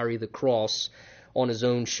would carry the cross on his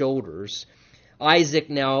own shoulders. Isaac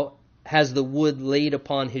now has the wood laid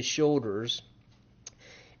upon his shoulders.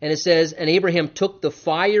 And it says, and Abraham took the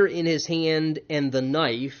fire in his hand and the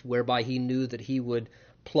knife, whereby he knew that he would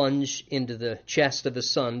plunge into the chest of his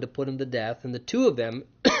son to put him to death. And the two of them,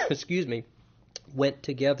 went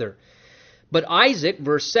together. But Isaac,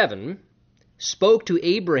 verse 7, spoke to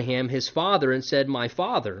Abraham his father and said, my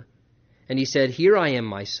father. And he said, here I am,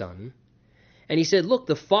 my son. And he said, look,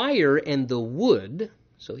 the fire and the wood.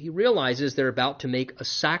 So he realizes they're about to make a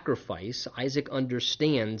sacrifice. Isaac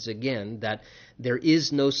understands, again, that there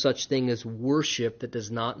is no such thing as worship that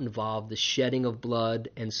does not involve the shedding of blood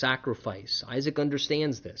and sacrifice. Isaac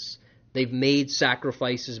understands this. They've made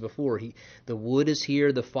sacrifices before. The wood is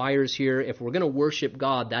here, the fire is here. If we're going to worship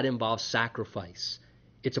God, that involves sacrifice.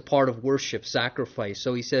 It's a part of worship, sacrifice.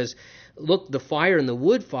 So he says, look, the fire and the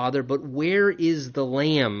wood, Father, but where is the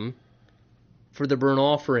lamb for the burnt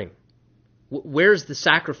offering? Where's the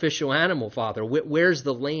sacrificial animal, Father? Where's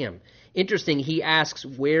the lamb? Interesting, he asks,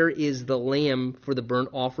 where is the lamb for the burnt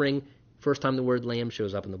offering? First time the word lamb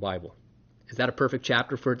shows up in the Bible. Is that a perfect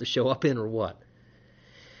chapter for it to show up in, or what?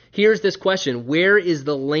 Here's this question, where is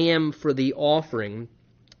the lamb for the offering?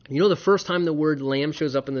 You know the first time the word lamb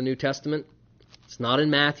shows up in the New Testament? It's not in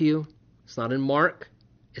Matthew, it's not in Mark,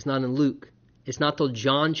 it's not in Luke. It's not till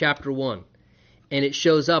John chapter 1. And it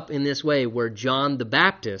shows up in this way, where John the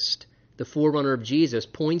Baptist, the forerunner of Jesus,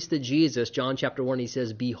 points to Jesus. John chapter 1, he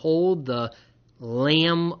says, behold the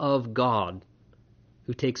Lamb of God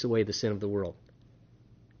who takes away the sin of the world.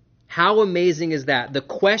 How amazing is that? The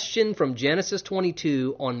question from Genesis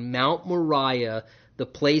 22 on Mount Moriah, the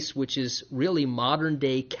place which is really modern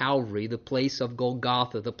day Calvary, the place of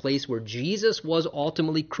Golgotha, the place where Jesus was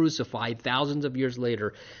ultimately crucified thousands of years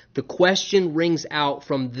later. The question rings out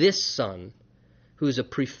from this son, who is a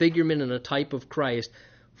prefigurement and a type of Christ,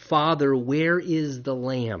 Father, where is the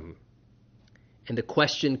Lamb? And the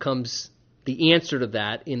question comes, the answer to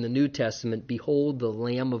that in the New Testament, behold the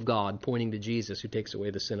Lamb of God, pointing to Jesus who takes away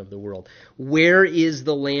the sin of the world. Where is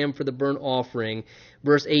the Lamb for the burnt offering?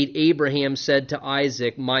 Verse 8, Abraham said to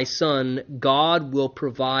Isaac, my son, God will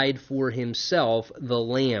provide for himself the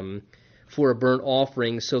lamb for a burnt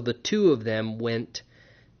offering. So the two of them went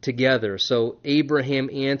together. So Abraham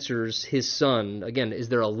answers his son. Again, is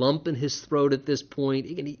there a lump in his throat at this point?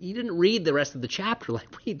 He didn't read the rest of the chapter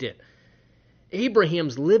like we did.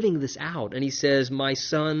 Abraham's living this out, and he says, my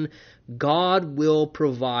son, God will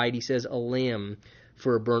provide, he says, a lamb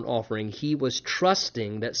for a burnt offering. He was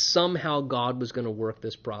trusting that somehow God was going to work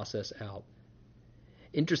this process out.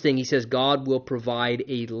 Interesting, he says, God will provide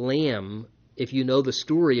a lamb. If you know the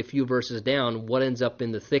story a few verses down, what ends up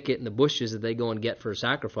in the thicket and the bushes that they go and get for a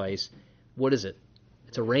sacrifice? What is it?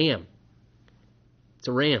 It's a ram. It's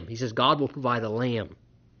a ram. He says God will provide a lamb.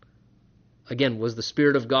 Again, was the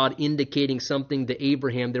Spirit of God indicating something to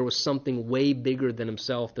Abraham? There was something way bigger than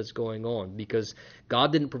himself that's going on, because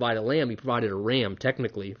God didn't provide a lamb. He provided a ram,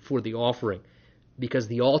 technically, for the offering. because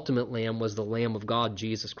the ultimate lamb was the Lamb of God,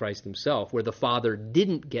 Jesus Christ himself, where the Father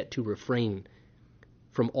didn't get to refrain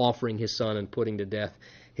from offering his Son and putting to death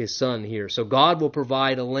his Son here. So God will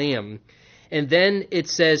provide a lamb. And then it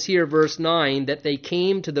says here, verse 9, that they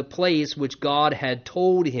came to the place which God had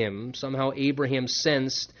told him. Somehow Abraham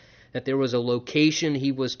sensed that there was a location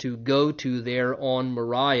he was to go to there on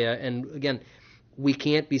Moriah. And again, we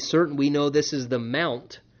can't be certain. We know this is the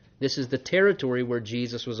mount. This is the territory where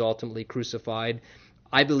Jesus was ultimately crucified.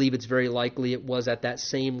 I believe it's very likely it was at that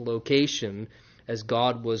same location as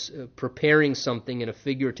God was preparing something in a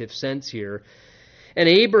figurative sense here. And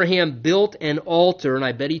Abraham built an altar, and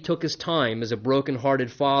I bet he took his time as a broken-hearted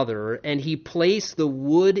father, and he placed the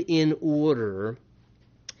wood in order,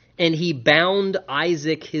 and he bound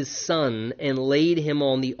Isaac his son and laid him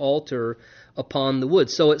on the altar upon the wood.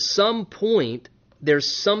 So at some point, there's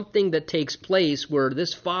something that takes place where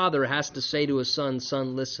this father has to say to his son,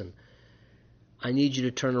 "Son, listen, I need you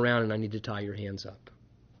to turn around and I need to tie your hands up."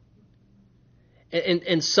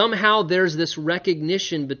 And somehow there's this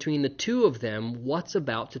recognition between the two of them what's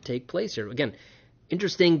about to take place here. Again,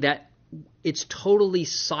 interesting that it's totally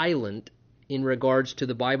silent in regards to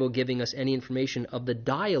the Bible giving us any information of the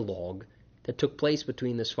dialogue that took place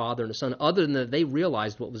between this father and his son, other than that they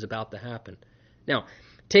realized what was about to happen. Now,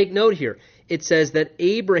 take note here. It says that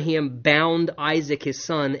Abraham bound Isaac his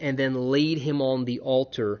son and then laid him on the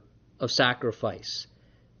altar of sacrifice.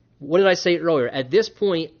 What did I say earlier? At this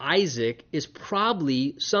point, Isaac is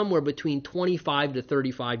probably somewhere between 25 to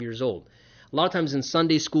 35 years old. A lot of times in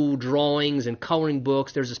Sunday school drawings and coloring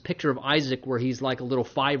books, there's this picture of Isaac where he's like a little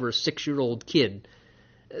 5 or 6-year-old kid.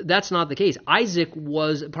 That's not the case. Isaac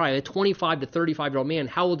was probably a 25 to 35-year-old man.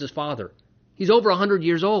 How old is his father? He's over 100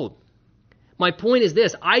 years old. My point is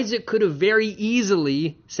this. Isaac could have very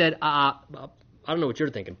easily said, I don't know what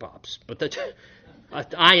you're thinking, Pops, but that's...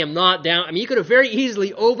 I am not down. I mean, he could have very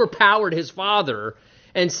easily overpowered his father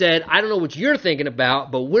and said, I don't know what you're thinking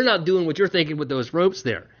about, but we're not doing what you're thinking with those ropes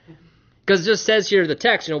there. Because it just says here in the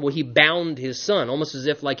text, well, he bound his son, almost as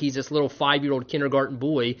if like he's this little 5-year-old kindergarten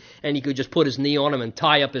boy, and he could just put his knee on him and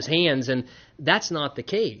tie up his hands, and that's not the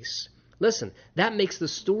case. Listen, that makes the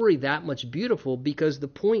story that much beautiful, because the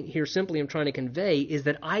point here simply I'm trying to convey is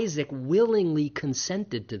that Isaac willingly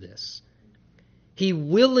consented to this. He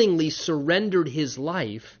willingly surrendered his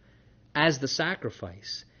life as the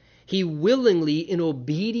sacrifice. He willingly, in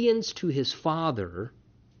obedience to his father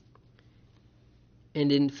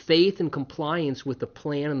and in faith and compliance with the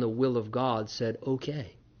plan and the will of God, said,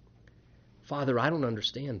 okay, Father, I don't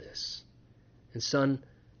understand this. And son,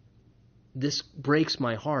 this breaks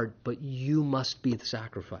my heart, but you must be the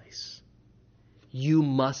sacrifice. You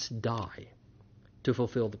must die to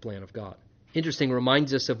fulfill the plan of God. Interesting,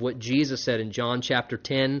 reminds us of what Jesus said in John chapter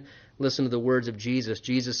 10. Listen to the words of Jesus.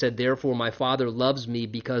 Jesus said, therefore my Father loves me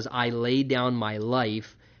because I lay down my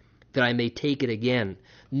life that I may take it again.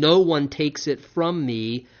 No one takes it from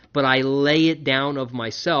me, but I lay it down of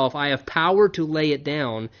myself. I have power to lay it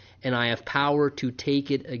down, and I have power to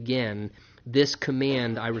take it again. This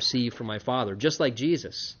command I received from my Father. Just like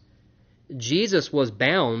Jesus. Jesus was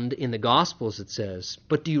bound in the Gospels, it says.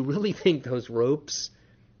 But do you really think those ropes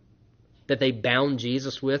that they bound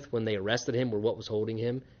Jesus with when they arrested him were what was holding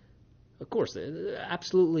him? Of course,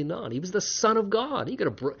 absolutely not. He was the Son of God. He could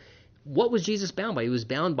have. What was Jesus bound by? He was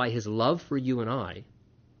bound by his love for you and I.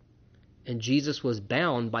 And Jesus was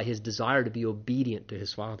bound by his desire to be obedient to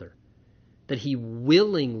his Father. That he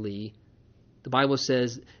willingly, the Bible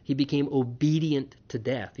says, he became obedient to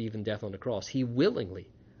death, even death on the cross. He willingly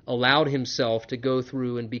allowed himself to go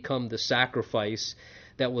through and become the sacrifice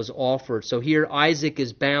that was offered. So here Isaac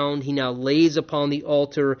is bound. He now lays upon the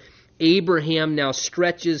altar. Abraham now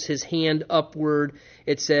stretches his hand upward,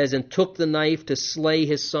 it says, and took the knife to slay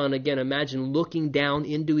his son. Again, imagine looking down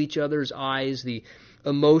into each other's eyes, the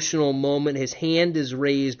emotional moment. His hand is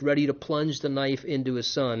raised, ready to plunge the knife into his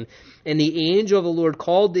son. And the angel of the Lord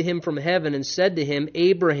called to him from heaven and said to him,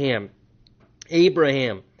 Abraham,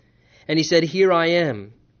 Abraham. And he said, here I am.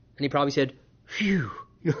 And he probably said, phew.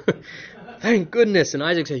 Thank goodness. And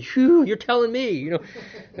Isaac said, phew, you're telling me.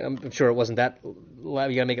 I'm sure it wasn't that. You got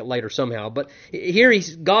to make it lighter somehow. But here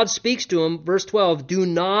God speaks to him, verse 12, do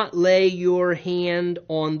not lay your hand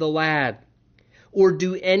on the lad or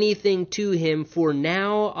do anything to him, for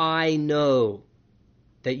now I know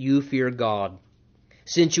that you fear God,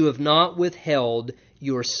 since you have not withheld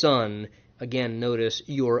your son, again, notice,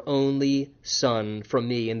 your only son from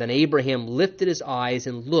me. And then Abraham lifted his eyes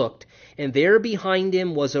and looked, and there behind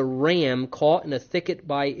him was a ram caught in a thicket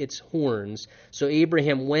by its horns. So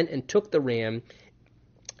Abraham went and took the ram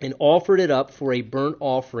and offered it up for a burnt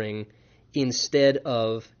offering instead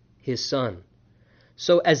of his son.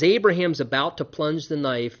 So as Abraham's about to plunge the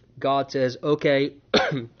knife, God says, okay,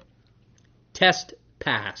 test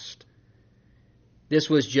passed. This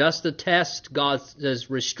was just a test. God says,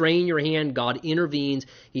 restrain your hand. God intervenes.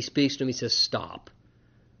 He speaks to him. He says, stop.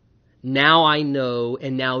 Now I know,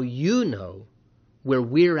 and now you know where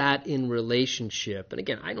we're at in relationship. And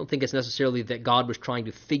again, I don't think it's necessarily that God was trying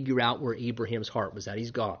to figure out where Abraham's heart was at. He's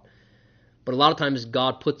God. But a lot of times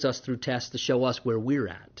God puts us through tests to show us where we're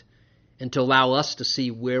at and to allow us to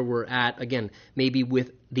see where we're at, again, maybe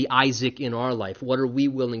with the Isaac in our life. What are we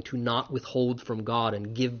willing to not withhold from God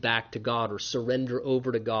and give back to God or surrender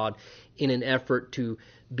over to God in an effort to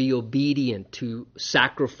be obedient, to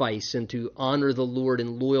sacrifice, and to honor the Lord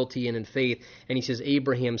in loyalty and in faith? And he says,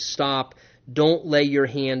 Abraham, stop. Don't lay your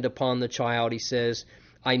hand upon the child. He says,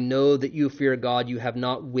 I know that you fear God. You have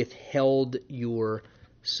not withheld your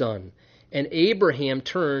son. And Abraham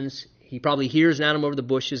turns, he probably hears an animal over the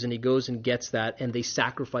bushes, and he goes and gets that, and they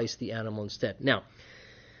sacrifice the animal instead. Now,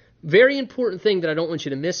 very important thing that I don't want you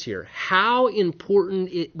to miss here, how important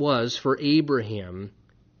it was for Abraham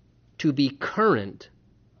to be current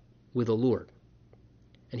with the Lord.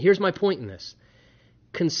 And here's my point in this.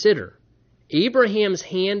 Consider, Abraham's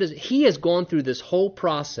hand, he has gone through this whole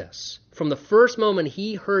process. From the first moment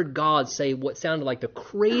he heard God say what sounded like the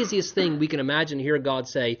craziest thing we can imagine to hear God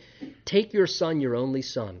say, take your son, your only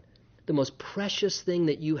son, the most precious thing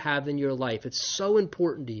that you have in your life. It's so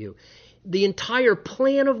important to you. The entire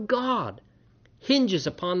plan of God hinges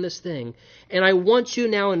upon this thing. And I want you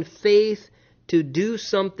now in faith to do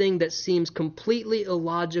something that seems completely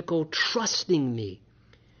illogical, trusting me.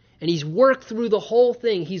 And he's worked through the whole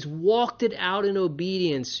thing. He's walked it out in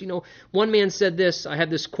obedience. You know, one man said this, I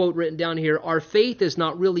have this quote written down here, our faith is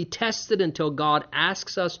not really tested until God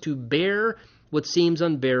asks us to bear what seems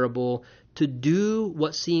unbearable, to do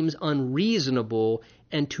what seems unreasonable,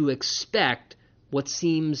 and to expect what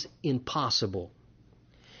seems impossible.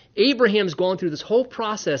 Abraham's gone through this whole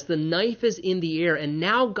process. The knife is in the air, and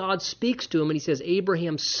now God speaks to him, and he says,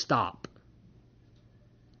 Abraham, stop.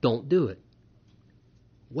 Don't do it.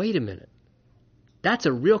 Wait a minute. That's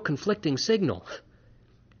a real conflicting signal.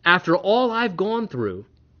 After all I've gone through,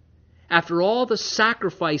 after all the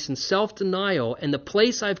sacrifice and self-denial and the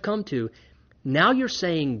place I've come to, now you're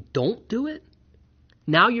saying don't do it?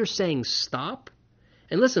 Now you're saying stop?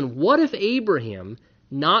 And listen, what if Abraham,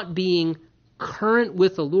 not being current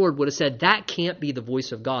with the Lord, would have said, that can't be the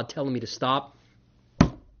voice of God telling me to stop?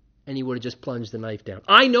 And he would have just plunged the knife down.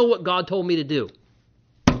 I know what God told me to do.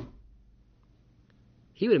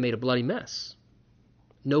 He would have made a bloody mess.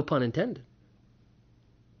 No pun intended.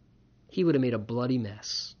 He would have made a bloody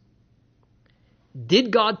mess.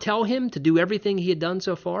 Did God tell him to do everything he had done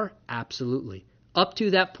so far? Absolutely. Up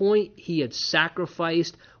to that point, he had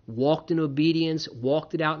sacrificed, walked in obedience,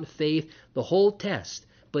 walked it out in faith, the whole test.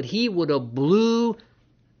 But he would have blew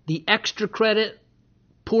the extra credit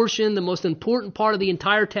portion, the most important part of the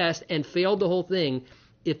entire test, and failed the whole thing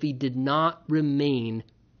if he did not remain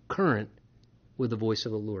current with the voice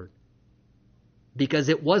of the Lord. Because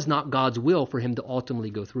it was not God's will for him to ultimately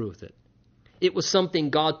go through with it. It was something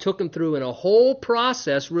God took him through in a whole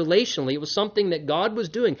process relationally. It was something that God was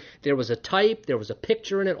doing. There was a type, there was a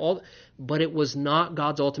picture in it, all, but it was not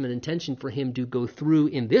God's ultimate intention for him to go through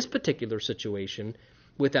in this particular situation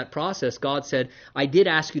with that process. God said, I did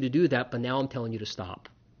ask you to do that, but now I'm telling you to stop.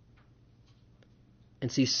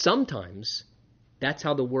 And see, sometimes that's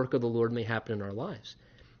how the work of the Lord may happen in our lives.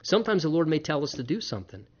 Sometimes the Lord may tell us to do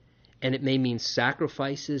something, and it may mean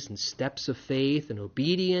sacrifices and steps of faith and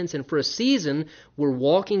obedience, and for a season, we're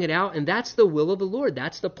walking it out, and that's the will of the Lord.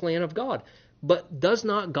 That's the plan of God. But does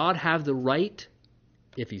not God have the right,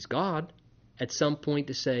 if he's God, at some point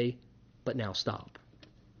to say, but now stop?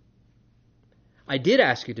 I did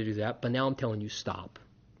ask you to do that, but now I'm telling you stop.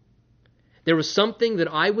 There was something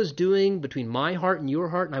that I was doing between my heart and your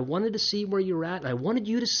heart, and I wanted to see where you're at, and I wanted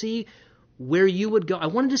you to see where you would go. I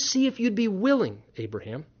wanted to see if you'd be willing,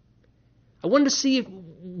 Abraham. I wanted to see if,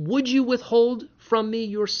 would you withhold from me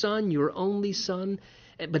your son, your only son?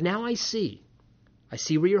 But now I see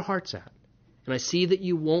where your heart's at. And I see that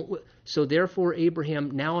you won't. So therefore, Abraham,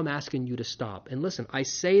 now I'm asking you to stop. And listen, I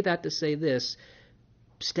say that to say this,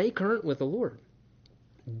 stay current with the Lord.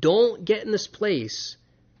 Don't get in this place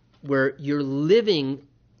where you're living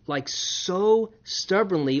like so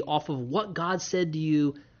stubbornly off of what God said to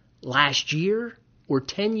you last year or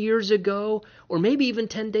 10 years ago or maybe even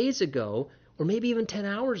 10 days ago or maybe even 10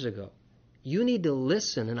 hours ago. You need to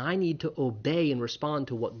listen and I need to obey and respond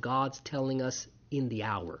to what God's telling us in the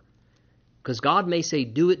hour. Because God may say,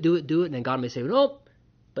 do it, and then God may say, nope,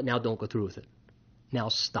 but now don't go through with it. Now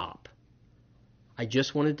stop. I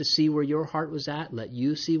just wanted to see where your heart was at, let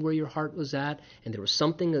you see where your heart was at, and there was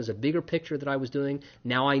something as a bigger picture that I was doing.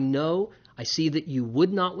 Now I know, I see that you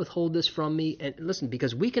would not withhold this from me. And listen,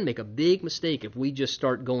 because we can make a big mistake if we just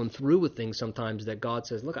start going through with things sometimes that God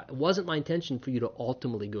says, look, it wasn't my intention for you to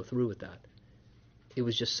ultimately go through with that. It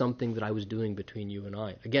was just something that I was doing between you and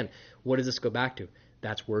I. Again, what does this go back to?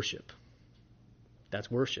 That's worship.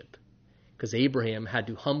 That's worship. Because Abraham had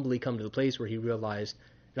to humbly come to the place where he realized,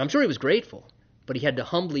 and I'm sure he was grateful, but he had to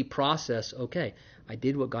humbly process, okay, I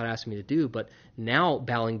did what God asked me to do, but now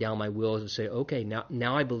bowing down my will is to say, okay,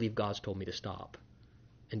 now I believe God's told me to stop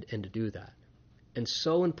and to do that. And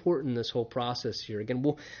so important, this whole process here. Again,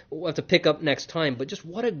 we'll have to pick up next time, but just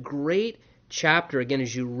what a great chapter, again,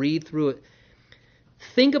 as you read through it.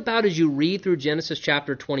 Think about as you read through Genesis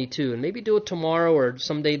chapter 22, and maybe do it tomorrow or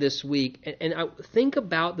someday this week, and think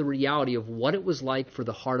about the reality of what it was like for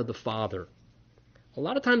the heart of the Father. A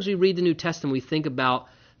lot of times we read the New Testament, we think about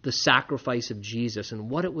the sacrifice of Jesus and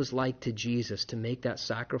what it was like to Jesus to make that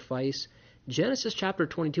sacrifice. Genesis chapter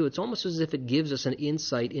 22, it's almost as if it gives us an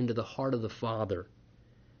insight into the heart of the Father.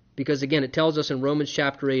 Because again, it tells us in Romans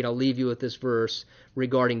chapter 8, I'll leave you with this verse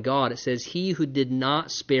regarding God. It says, he who did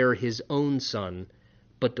not spare his own son,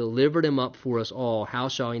 but delivered him up for us all, how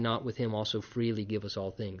shall he not with him also freely give us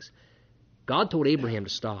all things? God told Abraham to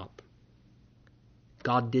stop.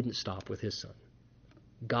 God didn't stop with his son.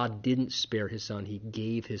 God didn't spare his son. He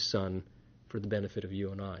gave his son for the benefit of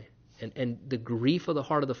you and I. And the grief of the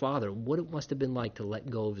heart of the Father, what it must have been like to let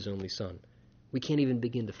go of his only son. We can't even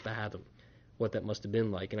begin to fathom what that must have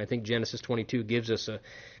been like. And I think Genesis 22 gives us a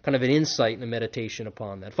kind of an insight and a meditation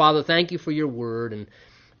upon that. Father, thank you for your word and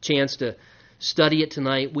chance to study it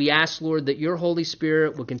tonight. We ask, Lord, that your Holy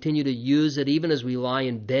Spirit will continue to use it even as we lie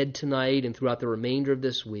in bed tonight and throughout the remainder of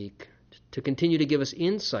this week to continue to give us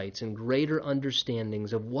insights and greater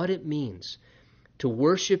understandings of what it means to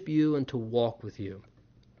worship you and to walk with you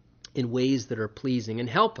in ways that are pleasing. And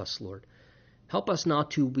help us, Lord. Help us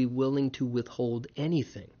not to be willing to withhold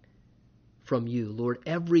anything from you. Lord,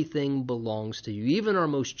 everything belongs to you, even our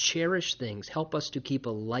most cherished things. Help us to keep a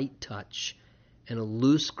light touch and a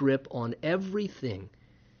loose grip on everything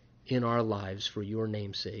in our lives for your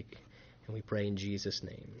name's sake. And we pray in Jesus'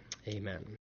 name. Amen.